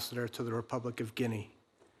for Ambassador to the Republic of Guinea.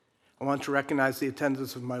 I want to recognize the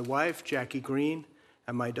attendance of my wife, Jackie Green,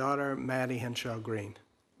 and my daughter, Maddie Henshaw Green.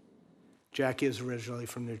 Jackie is originally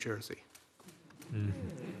from New Jersey.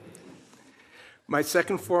 My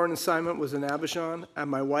second foreign assignment was in Abidjan,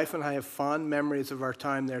 and my wife and I have fond memories of our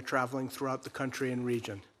time there traveling throughout the country and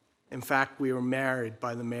region. In fact, we were married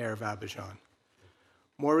by the mayor of Abidjan.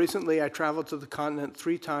 More recently, I traveled to the continent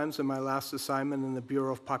 3 times in my last assignment in the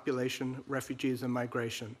Bureau of Population, Refugees, and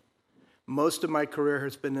Migration. Most of my career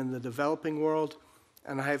has been in the developing world,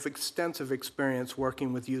 and I have extensive experience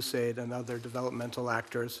working with USAID and other developmental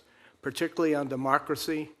actors, particularly on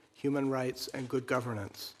democracy, human rights, and good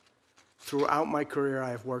governance. Throughout my career,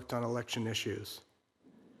 I have worked on election issues.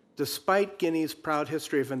 Despite Guinea's proud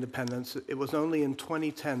history of independence, it was only in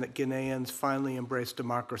 2010 that Guineans finally embraced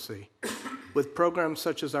democracy. With programs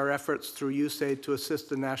such as our efforts through USAID to assist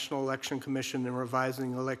the National Election Commission in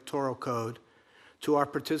revising the electoral code, to our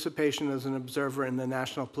participation as an observer in the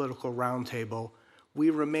National Political Roundtable,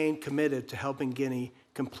 we remain committed to helping Guinea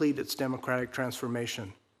complete its democratic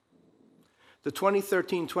transformation. The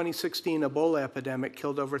 2013-2016 Ebola epidemic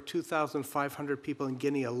killed over 2,500 people in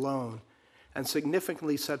Guinea alone and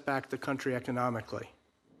significantly set back the country economically.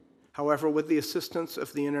 However, with the assistance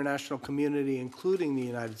of the international community, including the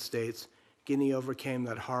United States, Guinea overcame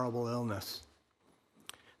that horrible illness.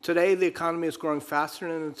 Today, the economy is growing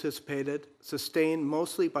faster than anticipated, sustained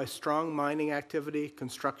mostly by strong mining activity,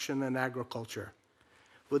 construction, and agriculture.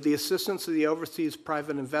 With the assistance of the Overseas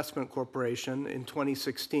Private Investment Corporation in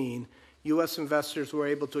 2016, U.S. investors were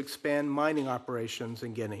able to expand mining operations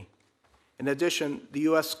in Guinea. In addition, the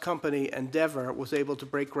U.S. company Endeavor was able to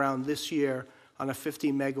break ground this year on a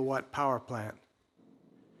 50-megawatt power plant.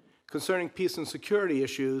 Concerning peace and security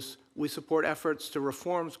issues, we support efforts to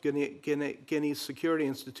reform Guinea's security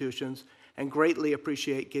institutions and greatly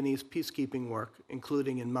appreciate Guinea's peacekeeping work,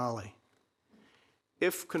 including in Mali.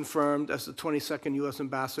 If confirmed as the 22nd U.S.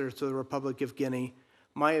 Ambassador to the Republic of Guinea,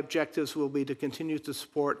 my objectives will be to continue to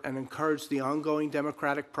support and encourage the ongoing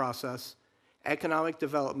democratic process, economic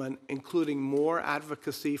development, including more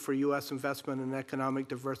advocacy for U.S. investment in economic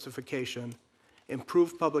diversification,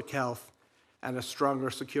 improved public health, and a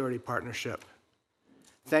stronger security partnership.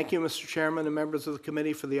 Thank you, Mr. Chairman and members of the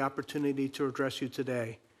committee, for the opportunity to address you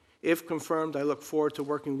today. If confirmed, I look forward to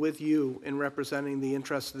working with you in representing the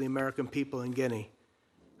interests of the American people in Guinea.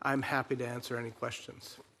 I'm happy to answer any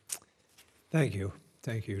questions. Thank you.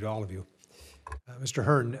 Thank you to all of you. Mr.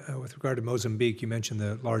 Hearn, with regard to Mozambique, you mentioned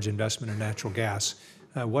the large investment in natural gas.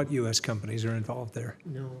 What U.S. companies are involved there?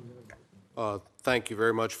 Thank you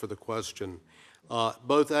very much for the question.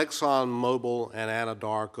 Both ExxonMobil and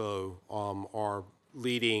Anadarko are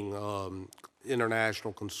leading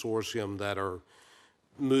international consortium that are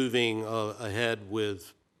moving ahead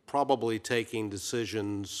with probably taking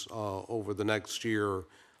decisions over the next year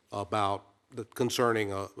about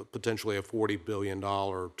concerning potentially a $40 billion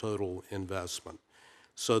total investment.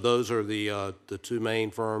 So those are the two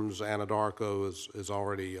main firms. Anadarko is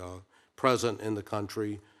already present in the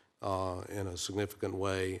country in a significant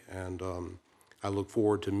way, and I look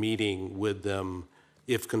forward to meeting with them,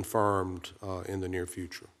 if confirmed, in the near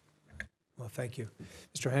future. Well, thank you.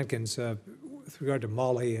 Mr. Hankins, with regard to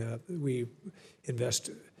Mali, we invest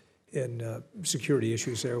in security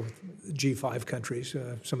issues there with G5 countries.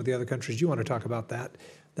 Some of the other countries, do you want to talk about that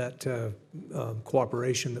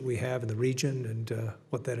cooperation that we have in the region and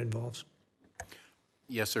what that involves?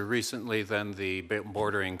 Yes, sir. Recently, then, the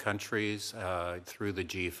bordering countries through the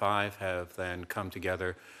G5 have then come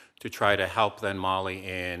together to try to help then Mali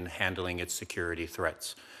in handling its security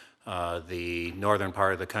threats. The northern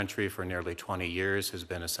part of the country for nearly 20 years has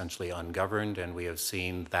been essentially ungoverned, and we have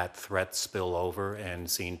seen that threat spill over and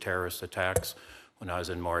seen terrorist attacks. When I was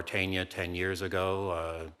in Mauritania 10 years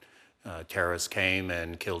ago, terrorists came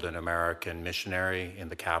and killed an American missionary in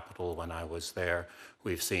the capital when I was there.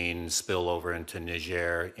 We've seen spill over into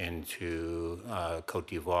Niger, into Cote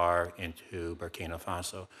d'Ivoire, into Burkina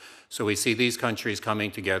Faso. So we see these countries coming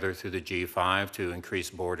together through the G5 to increase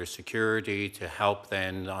border security, to help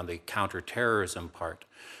then on the counterterrorism part.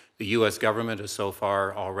 The U.S. government has so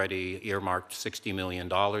far already earmarked $60 million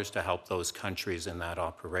to help those countries in that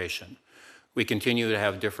operation. We continue to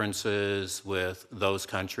have differences with those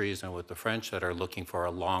countries and with the French that are looking for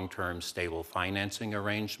a long-term stable financing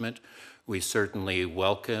arrangement. We certainly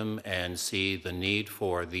welcome and see the need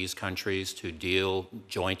for these countries to deal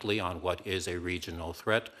jointly on what is a regional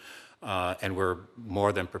threat, and we're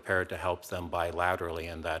more than prepared to help them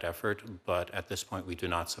bilaterally in that effort. But at this point, we do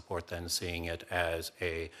not support then seeing it as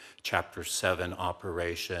a Chapter 7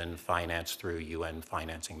 operation financed through UN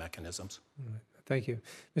financing mechanisms. Thank you.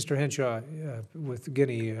 Mr. Henshaw, with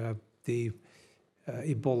Guinea, the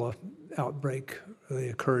Ebola outbreak really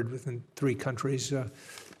occurred within 3 countries,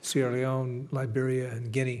 Sierra Leone, Liberia,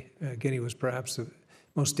 and Guinea. Guinea was perhaps the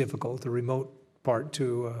most difficult, the remote part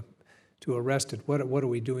to arrest it. What are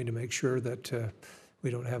we doing to make sure that we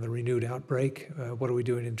don't have a renewed outbreak? What are we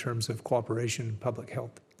doing in terms of cooperation and public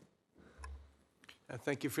health?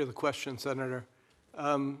 Thank you for the question, Senator.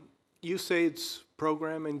 USAID's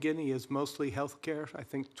program in Guinea is mostly healthcare. I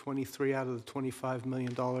think 23 out of the $25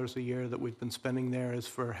 million a year that we've been spending there is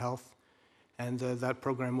for health, and that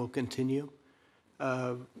program will continue.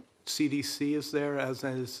 CDC is there, as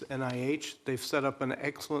is NIH. They've set up an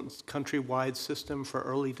excellent countrywide system for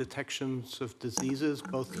early detections of diseases,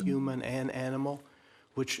 both human and animal,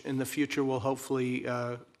 which in the future will hopefully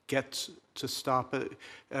get to stop a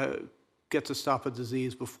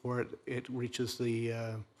disease before it reaches the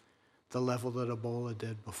level that Ebola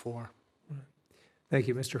did before. Thank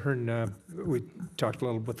you, Mr. Hearn. We talked a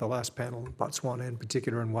little with the last panel, Botswana in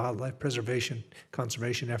particular, and wildlife preservation,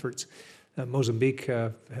 conservation efforts. Mozambique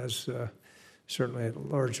has certainly a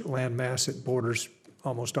large land mass. It borders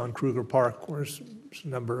almost on Kruger Park, where there's a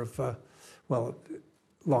number of,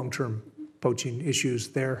 long-term poaching issues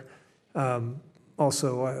there.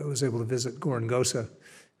 Also, I was able to visit Gorongosa,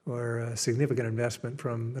 where a significant investment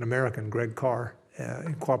from an American, Greg Carr,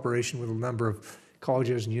 in cooperation with a number of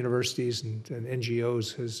colleges and universities and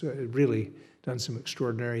NGOs, has really done some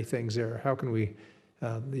extraordinary things there. How can we,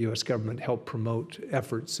 the U.S. government, help promote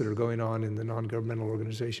efforts that are going on in the non-governmental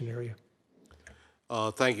organization area?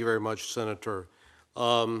 Thank you very much, Senator.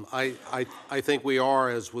 I think we are,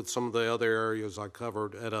 as with some of the other areas I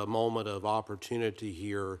covered, at a moment of opportunity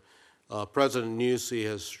here. President Nyusi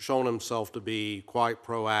has shown himself to be quite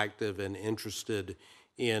proactive and interested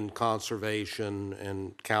in conservation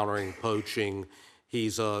and countering poaching.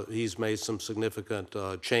 He's made some significant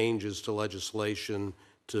changes to legislation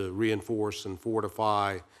to reinforce and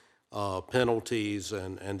fortify penalties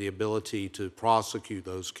and the ability to prosecute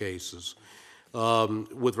those cases.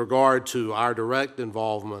 With regard to our direct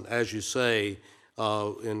involvement, as you say,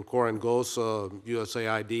 in Gorongosa,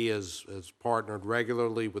 USAID has partnered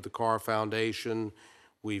regularly with the Carr Foundation.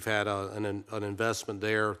 We've had an investment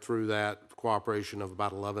there through that cooperation of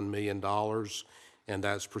about $11 million, and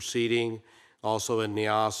that's proceeding. Also in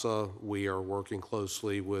Niassa, we are working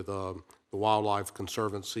closely with the Wildlife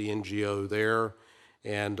Conservancy NGO there,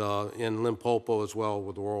 and in Limpopo as well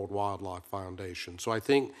with the World Wildlife Foundation. So I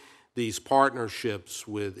think these partnerships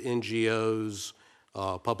with NGOs,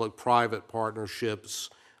 public-private partnerships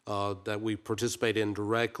that we participate in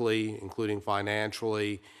directly, including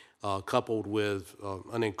financially, coupled with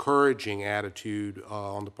an encouraging attitude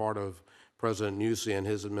on the part of President Nyusi and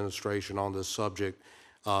his administration on this subject,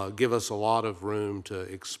 give us a lot of room to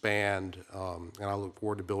expand, and I look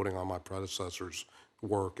forward to building on my predecessor's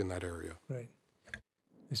work in that area. Right.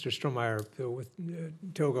 Mr. Strohmeyer, with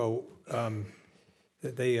Togo,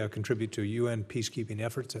 they contribute to UN peacekeeping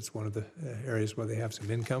efforts. That's one of the areas where they have some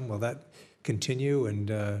income. Will that continue, and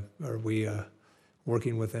are we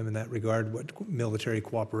working with them in that regard? What military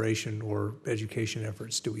cooperation or education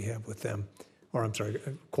efforts do we have with them? Or, I'm sorry,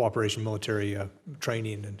 cooperation, military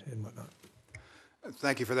training and whatnot?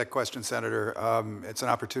 Thank you for that question, Senator. It's an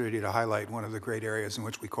opportunity to highlight one of the great areas in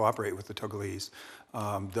which we cooperate with the Togolese.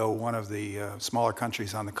 Though one of the smaller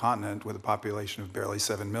countries on the continent with a population of barely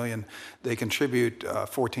 7 million, they contribute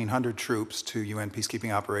 1,400 troops to UN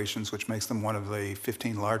peacekeeping operations, which makes them one of the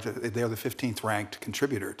 15 largest, they're the 15th ranked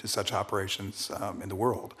contributor to such operations in the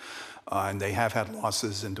world. And they have had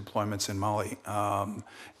losses in deployments in Mali,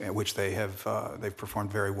 which they've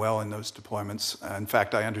performed very well in those deployments. In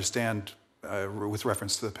fact, I understand with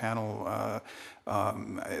reference to the panel,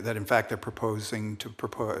 that in fact they're proposing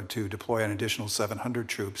to deploy an additional 700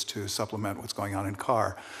 troops to supplement what's going on in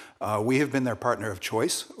CAR. We have been their partner of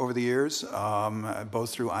choice over the years, both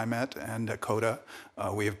through IMET and CODA.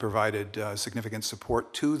 We have provided significant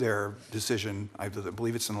support to their decision, I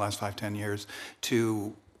believe it's in the last 5-10 years,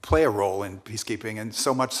 to play a role in peacekeeping, and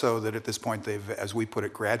so much so that at this point they've, as we put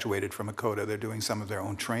it, graduated from ACOTA. They're doing some of their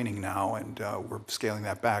own training now, and we're scaling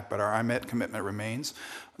that back. But our IMET commitment remains,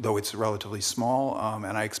 though it's relatively small,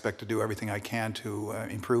 and I expect to do everything I can to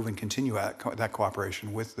improve and continue that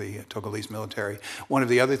cooperation with the Togolese military. One of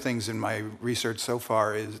the other things in my research so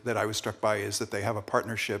far is that I was struck by is that they have a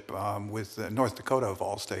partnership with North Dakota, of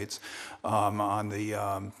all states, on the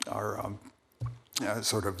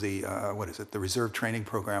the reserve training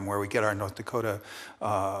program, where we get our North Dakota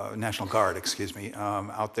National Guard,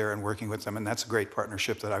 out there and working with them, and that's a great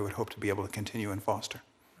partnership that I would hope to be able to continue and foster.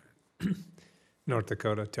 North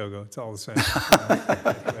Dakota, Togo, it's all the same.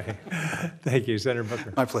 Thank you, Senator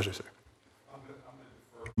Booker. My pleasure, sir.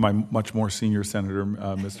 My much more senior senator,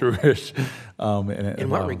 Mr. Risch. In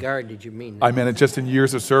what regard did you mean? I meant it just in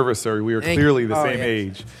years of service, sir. We are clearly the same yes.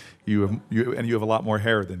 age. You have a lot more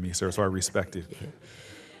hair than me, sir, so I respect you.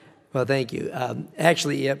 Well, thank you.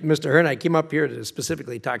 Actually, Mr. Hearn, I came up here to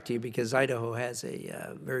specifically talk to you because Idaho has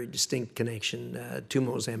a very distinct connection to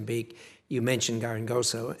Mozambique. You mentioned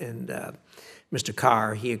Gorongosa, and Mr.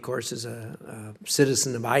 Carr, he, of course, is a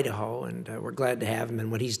citizen of Idaho, and we're glad to have him,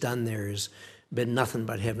 and what he's done there has been nothing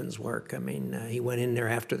but heaven's work. I mean, he went in there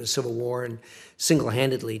after the Civil War and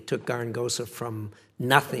single-handedly took Gorongosa from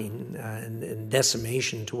nothing and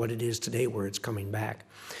decimation to what it is today, where it's coming back.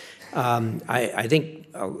 I think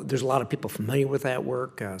there's a lot of people familiar with that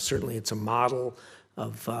work. Certainly it's a model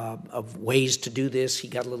of ways to do this. He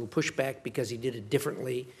got a little pushback because he did it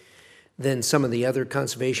differently than some of the other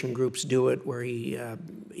conservation groups do it, where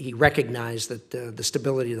he recognized that the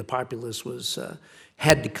stability of the populace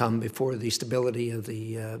had to come before the stability of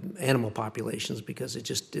the animal populations, because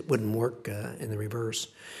it wouldn't work in the reverse.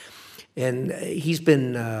 And he's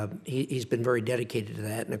been very dedicated to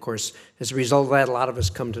that. And of course, as a result of that, a lot of us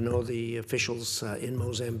come to know the officials in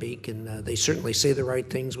Mozambique, and they certainly say the right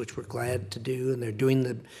things, which we're glad to do, and they're doing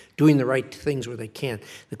the right things where they can.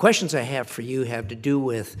 The questions I have for you have to do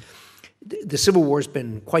with the Civil War's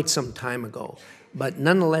been quite some time ago, but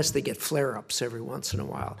nonetheless they get flare-ups every once in a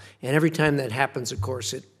while. And every time that happens, of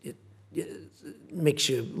course, it makes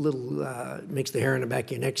you makes the hair on the back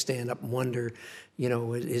of your neck stand up and wonder,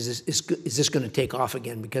 is this going to take off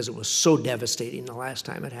again, because it was so devastating the last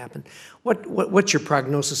time it happened. What's your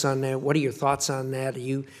prognosis on that? What are your thoughts on that? Are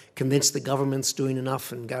you convinced the government's doing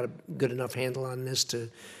enough and got a good enough handle on this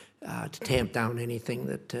to to tamp down anything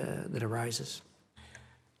that arises.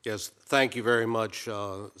 Yes, thank you very much,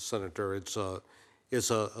 Senator. It's a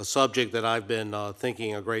subject that I've been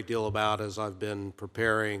thinking a great deal about as I've been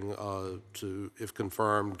preparing to, if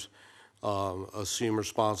confirmed, assume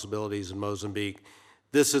responsibilities in Mozambique.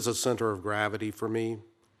 This is a center of gravity for me.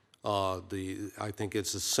 I think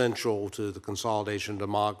it's essential to the consolidation of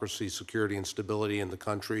democracy, security, and stability in the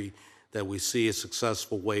country that we see a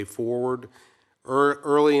successful way forward.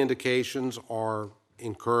 Early indications are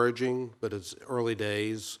encouraging, but it's early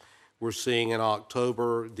days. We're seeing in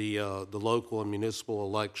October the local and municipal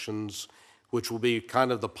elections, which will be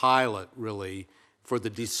kind of the pilot, really, for the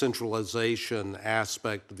decentralization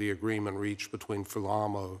aspect of the agreement reached between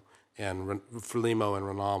Frelimo and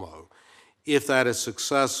Renamo. If that is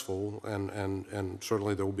successful, and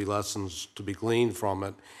certainly there will be lessons to be gleaned from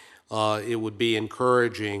it, it would be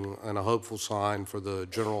encouraging and a hopeful sign for the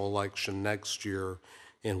general election next year,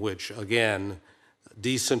 in which, again,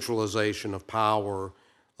 decentralization of power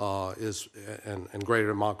and greater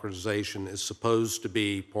democratization is supposed to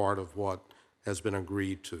be part of what has been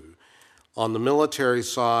agreed to. On the military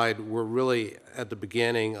side, we're really at the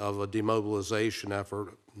beginning of a demobilization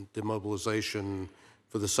effort, demobilization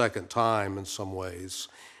for the second time in some ways,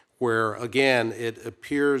 where, again, it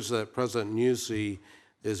appears that President Nyusi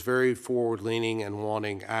is very forward-leaning and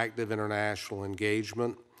wanting active international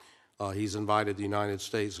engagement. He's invited the United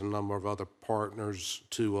States and a number of other partners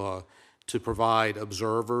to provide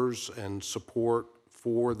observers and support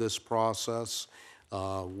for this process.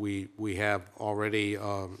 We have already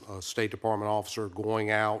a State Department officer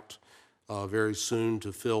going out very soon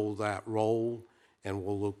to fill that role, and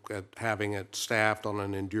we'll look at having it staffed on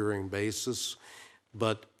an enduring basis.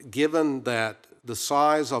 But given that the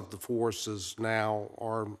size of the forces now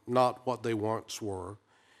are not what they once were,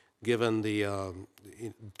 given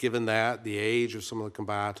that, the age of some of the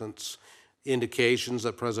combatants, indications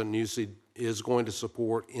that President Nyusi is going to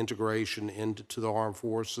support integration into the armed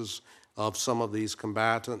forces of some of these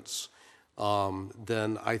combatants,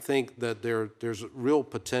 then I think that there's real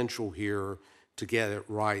potential here to get it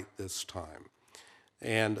right this time.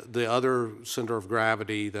 And the other center of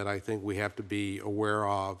gravity that I think we have to be aware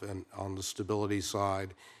of, and on the stability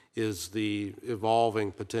side, is the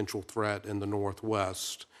evolving potential threat in the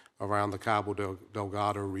Northwest around the Cabo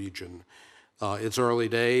Delgado region. It's early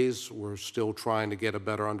days. We're still trying to get a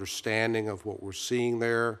better understanding of what we're seeing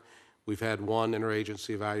there. We've had one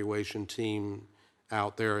interagency evaluation team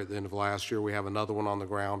out there at the end of last year. We have another one on the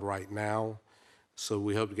ground right now. So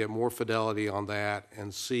we hope to get more fidelity on that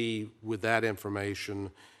and see, with that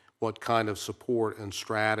information, what kind of support and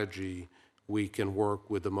strategy we can work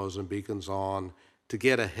with the Mozambicans on to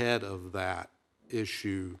get ahead of that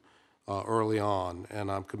issue early on.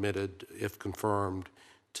 And I'm committed, if confirmed,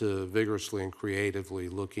 to vigorously and creatively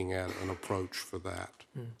looking at an approach for that.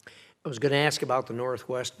 I was going to ask about the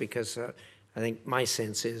Northwest because I think my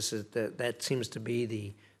sense is that seems to be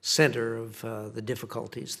the center of the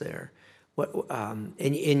difficulties there.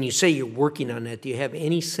 And you say you're working on that. Do you have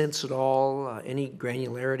any sense at all, any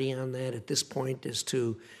granularity on that at this point as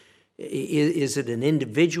to, is it an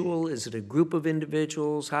individual? Is it a group of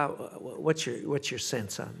individuals? What's your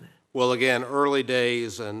sense on that? Well, again, early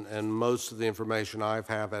days, and most of the information I've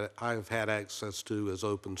had access to is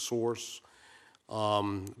open source.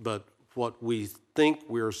 But what we think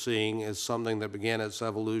we're seeing is something that began its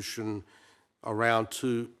evolution around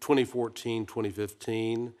 2014,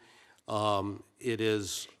 2015. It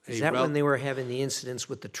is that when they were having the incidents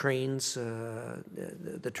with the trains,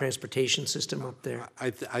 the transportation system up there?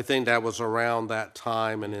 I think that was around that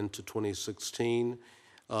time and into 2016.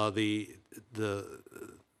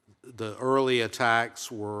 The early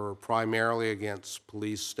attacks were primarily against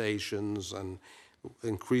police stations, and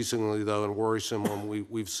increasingly, though, and worrisome when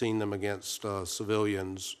we've seen them against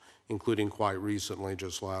civilians, including quite recently,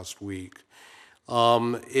 just last week.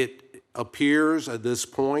 It appears at this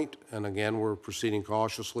point, and again, we're proceeding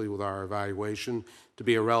cautiously with our evaluation, to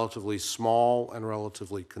be a relatively small and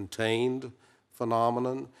relatively contained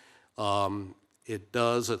phenomenon. It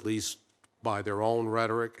does, at least by their own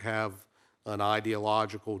rhetoric, have an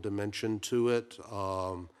ideological dimension to it,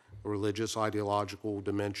 a religious ideological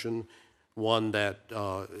dimension, one that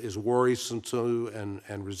is worrisome to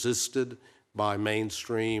and resisted by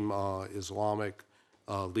mainstream Islamic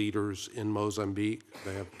leaders in Mozambique.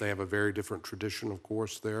 They have a very different tradition, of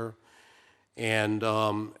course, there. And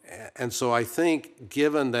so I think,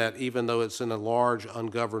 given that even though it's in a large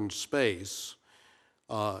ungoverned space,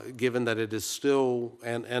 given that it is still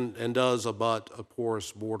and does abut a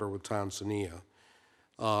porous border with Tanzania,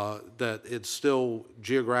 that it's still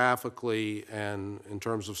geographically and in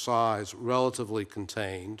terms of size relatively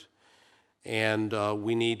contained, and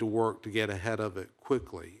we need to work to get ahead of it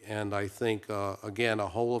quickly. And I think, again, a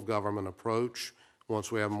whole-of-government approach,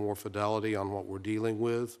 once we have more fidelity on what we're dealing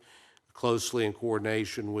with, closely in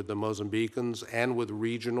coordination with the Mozambicans and with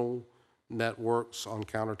regional networks on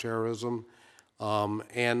counterterrorism,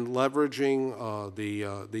 and leveraging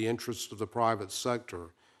the interests of the private sector,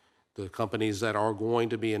 the companies that are going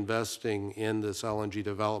to be investing in this LNG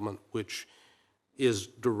development, which is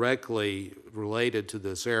directly related to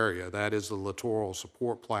this area. That is the littoral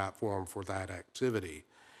support platform for that activity.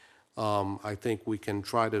 I think we can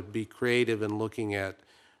try to be creative in looking at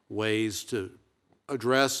ways to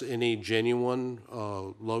address any genuine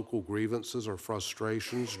local grievances or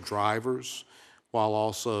frustrations, drivers, while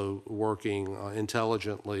also working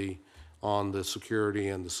intelligently on the security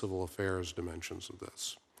and the civil affairs dimensions of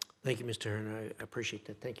this. Thank you, Mr. Hearn. I appreciate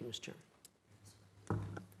that. Thank you, Mr. Chairman.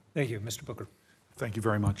 Thank you, Mr. Booker. Thank you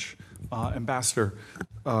very much. Ambassador,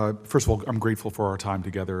 first of all, I'm grateful for our time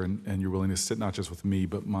together and your willingness to sit not just with me,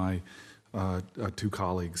 but my two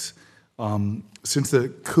colleagues. Since the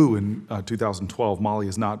coup in 2012, Mali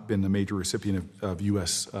has not been a major recipient of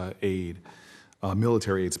U.S. aid,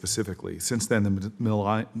 military aid specifically. Since then,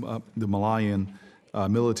 the Malian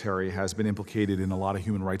military has been implicated in a lot of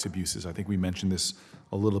human rights abuses. I think we mentioned this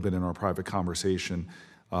a little bit in our private conversation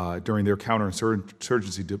during their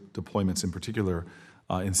counterinsurgency deployments, in particular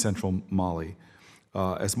in central Mali.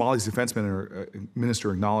 As Mali's defense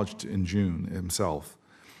minister acknowledged in June himself,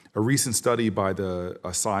 a recent study by the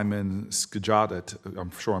Simon Skjadet,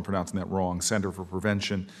 I'm sure I'm pronouncing that wrong, Center for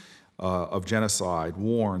Prevention of Genocide,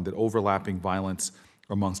 warned that overlapping violence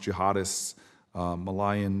amongst jihadists,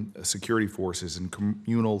 Malian security forces, and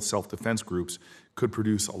communal self-defense groups could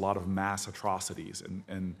produce a lot of mass atrocities.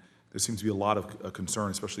 And there seems to be a lot of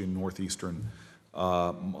concern, especially in northeastern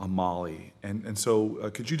Mali. And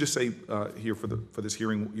so could you just say here for this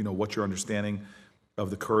hearing, what your understanding of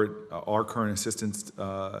the our current assistance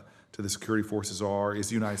to the security forces are? Is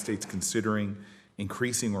the United States considering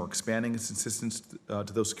increasing or expanding its assistance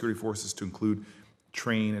to those security forces to include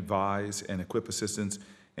train, advise, and equip assistance?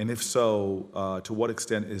 And if so, to what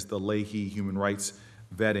extent is the Leahy human rights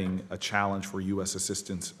vetting a challenge for U.S.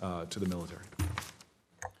 assistance to the military?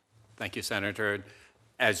 Thank you, Senator.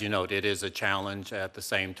 As you note, it is a challenge. At the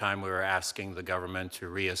same time, we are asking the government to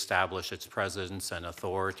reestablish its presence and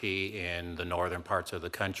authority in the northern parts of the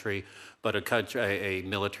country, but a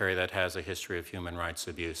military that has a history of human rights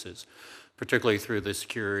abuses, particularly through the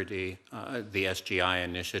security, the SGI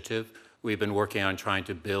initiative. We've been working on trying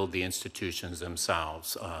to build the institutions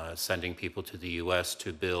themselves, sending people to the U.S.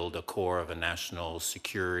 to build a core of a national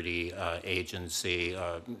security agency,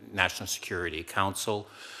 National Security Council.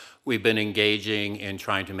 We've been engaging in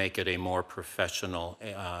trying to make it a more professional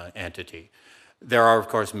entity. There are, of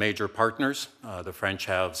course, major partners. The French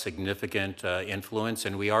have significant influence,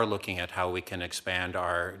 and we are looking at how we can expand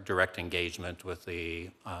our direct engagement with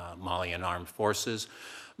the Malian armed forces.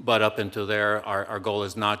 But up until there, our goal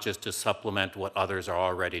is not just to supplement what others are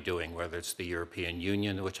already doing, whether it's the European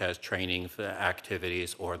Union, which has training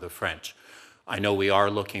activities, or the French. I know we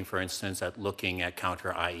are looking, for instance, at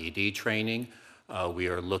counter-IED training. We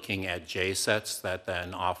are looking at JSETs that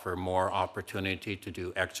then offer more opportunity to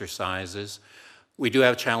do exercises. We do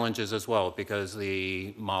have challenges as well because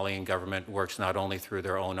the Malian government works not only through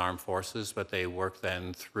their own armed forces, but they work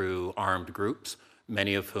then through armed groups,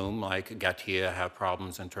 many of whom, like Gatia, have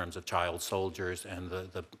problems in terms of child soldiers and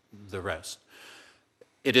the rest.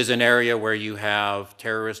 It is an area where you have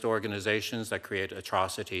terrorist organizations that create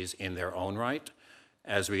atrocities in their own right.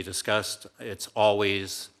 As we discussed, it's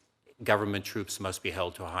always government troops must be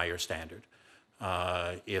held to a higher standard.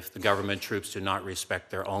 If the government troops do not respect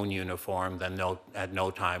their own uniform, then at no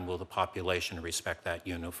time will the population respect that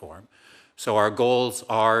uniform. So our goals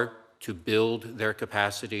are to build their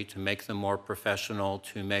capacity, to make them more professional,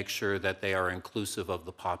 to make sure that they are inclusive of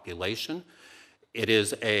the population. It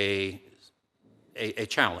is a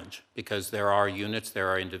challenge because there are units, there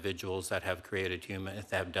are individuals that have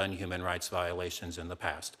done human rights violations in the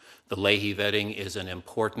past. The Leahy vetting is an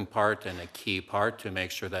important part and a key part to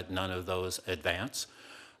make sure that none of those advance.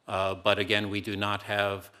 But again, we do not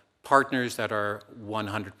have partners that are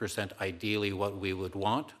 100% ideally what we would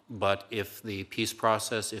want, but if the peace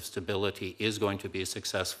process, if stability is going to be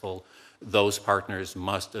successful, those partners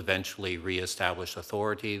must eventually reestablish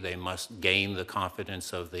authority, they must gain the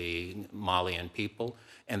confidence of the Malian people,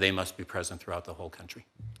 and they must be present throughout the whole country.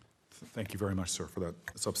 Thank you very much, sir, for that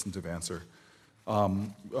substantive answer.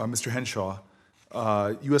 Mr. Henshaw,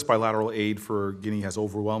 U.S. bilateral aid for Guinea has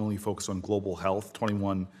overwhelmingly focused on global health,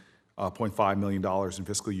 $21.5 million in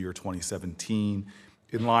fiscal year 2017.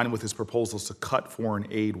 in line with his proposals to cut foreign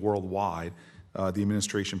aid worldwide, the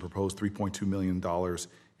administration proposed $3.2 million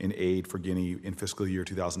in aid for Guinea in fiscal year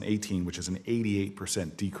 2018, which is an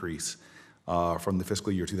 88% decrease from the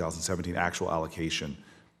fiscal year 2017 actual allocation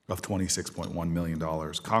of $26.1 million.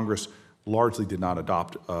 Congress largely did not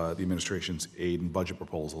adopt the administration's aid and budget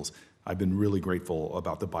proposals. I've been really grateful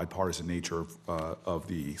about the bipartisan nature of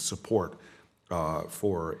the support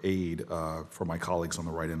for aid for my colleagues on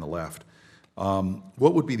the right and the left.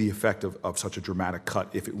 What would be the effect of such a dramatic cut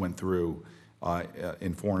if it went through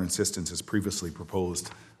in foreign assistance as previously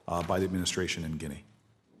proposed by the administration in Guinea?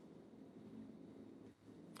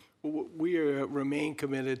 We remain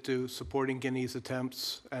committed to supporting Guinea's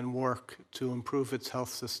attempts and work to improve its health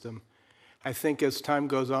system. I think as time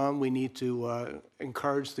goes on, we need to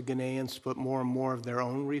encourage the Guineans to put more and more of their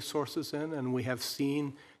own resources in, and we have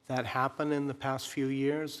seen that happen in the past few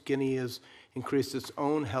years. Guinea has increased its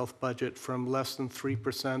own health budget from less than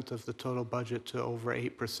 3% of the total budget to over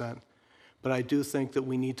 8%. But I do think that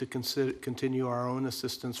we need to continue our own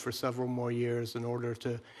assistance for several more years in order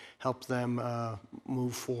to help them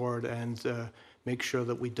move forward and make sure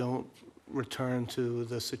that we don't return to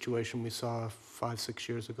the situation we saw 5-6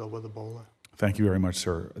 years ago with Ebola. Thank you very much,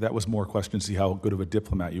 sir. That was more a question to see how good of a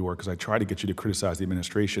diplomat you were, because I tried to get you to criticize the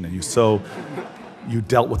administration, and you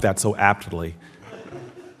dealt with that so aptly.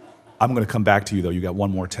 I'm going to come back to you, though. You got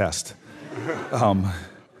one more test. Mr.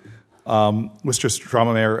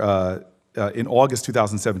 Strohmeyer, in August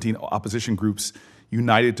 2017, opposition groups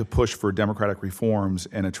united to push for democratic reforms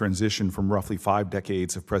and a transition from roughly 5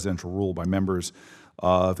 decades of presidential rule by members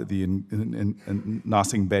of the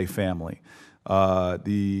Gnassingbé family.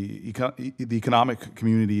 The economic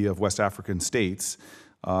community of West African states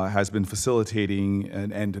has been facilitating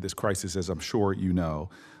an end to this crisis, as I'm sure you know.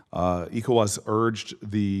 ECOWAS urged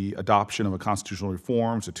the adoption of a constitutional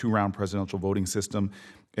reforms, a 2-round presidential voting system,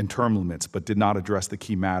 and term limits, but did not address the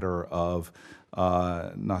key matter of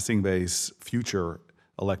Gnassingbé's future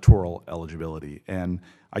electoral eligibility. And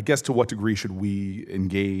I guess to what degree should we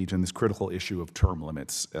engage in this critical issue of term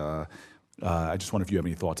limits? I just wonder if you have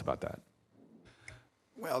any thoughts about that.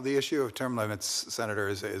 Well, the issue of term limits, Senator,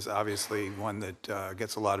 is obviously one that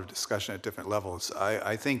gets a lot of discussion at different levels.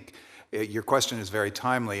 I think your question is very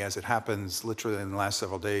timely. As it happens, literally in the last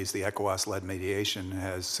several days, the ECOWAS-led mediation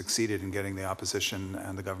has succeeded in getting the opposition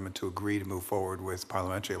and the government to agree to move forward with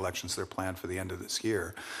parliamentary elections that are planned for the end of this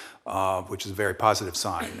year, which is a very positive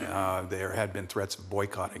sign. There had been threats of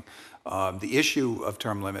boycotting. The issue of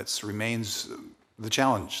term limits remains the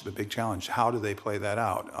challenge, the big challenge. How do they play that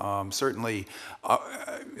out? Certainly,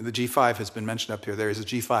 the G5 has been mentioned up here. There is a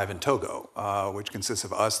G5 in Togo, which consists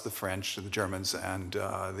of us, the French, the Germans, and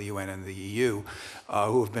the UN and the EU,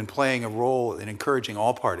 who have been playing a role in encouraging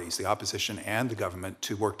all parties, the opposition and the government,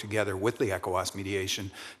 to work together with the ECOWAS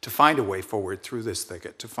mediation to find a way forward through this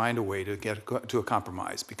thicket, to find a way to get to a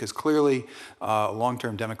compromise. Because clearly,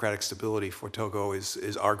 long-term democratic stability for Togo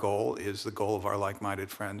is our goal, is the goal of our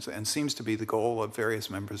like-minded friends, and seems to be the goal of various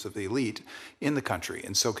members of the elite in the country.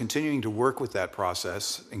 And so continuing to work with that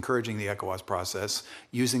process, encouraging the ECOWAS process,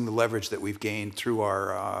 using the leverage that we've gained through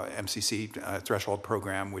our MCC threshold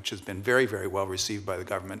program, which has been very, very well received by the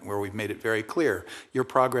government, where we've made it very clear your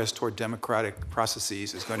progress toward democratic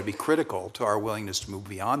processes is going to be critical to our willingness to move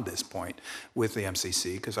beyond this point with the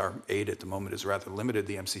MCC, because our aid at the moment is rather limited.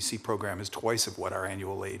 The MCC program is twice of what our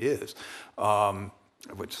annual aid is.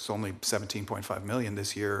 Which is only 17.5 million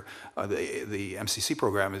this year. The MCC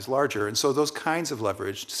program is larger. And so those kinds of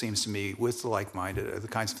leverage, seems to me, with the like-minded, are the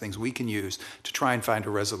kinds of things we can use to try and find a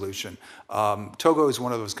resolution. Togo is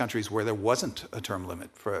one of those countries where there wasn't a term limit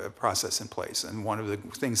for a process in place. And one of the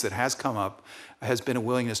things that has come up has been a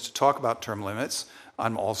willingness to talk about term limits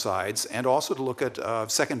on all sides, and also to look at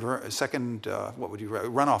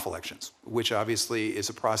runoff elections, which obviously is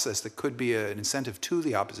a process that could be an incentive to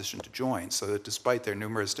the opposition to join, so that despite their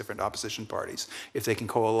numerous different opposition parties, if they can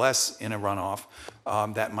coalesce in a runoff,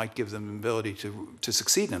 that might give them the ability to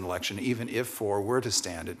succeed in an election, even if 4 were to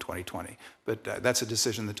stand in 2020. But that's a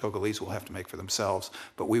decision the Togolese will have to make for themselves.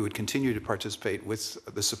 But we would continue to participate with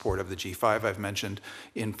the support of the G5 I've mentioned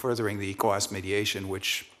in furthering the ECOWAS mediation,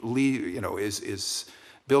 which is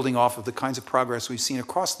building off of the kinds of progress we've seen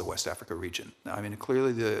across the West Africa region. I mean,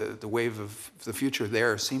 clearly the wave of the future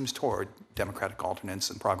there seems toward democratic alternance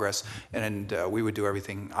and progress, and we would do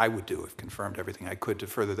everything, I would do, if confirmed, everything I could to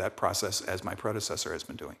further that process, as my predecessor has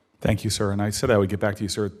been doing. Thank you, sir. And I said I would get back to you,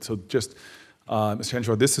 sir. So just, Mr.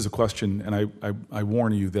 Henshaw, this is a question, and I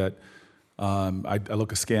warn you that I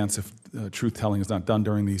look askance if truth-telling is not done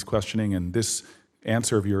during these questioning, and this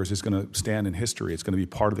answer of yours is going to stand in history. It's going to be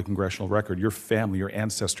part of the congressional record. Your family, your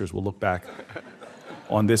ancestors will look back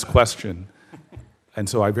on this question. And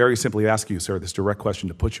so I very simply ask you, sir, this direct question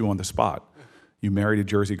to put you on the spot. You married a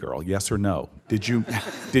Jersey girl, yes or no? Did you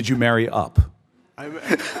marry up?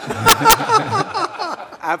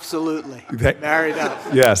 Absolutely. Married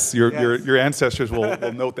up. Yes, your ancestors will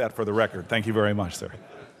note that for the record. Thank you very much, sir.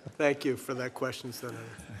 Thank you for that question, Senator.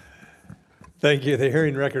 Thank you. The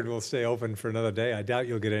hearing record will stay open for another day. I doubt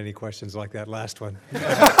you'll get any questions like that last one.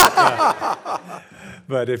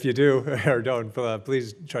 But if you do or don't,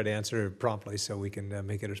 please try to answer promptly so we can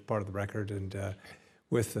make it as part of the record. And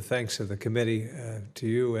with the thanks of the committee to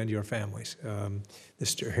you and your families,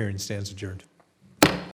 this hearing stands adjourned.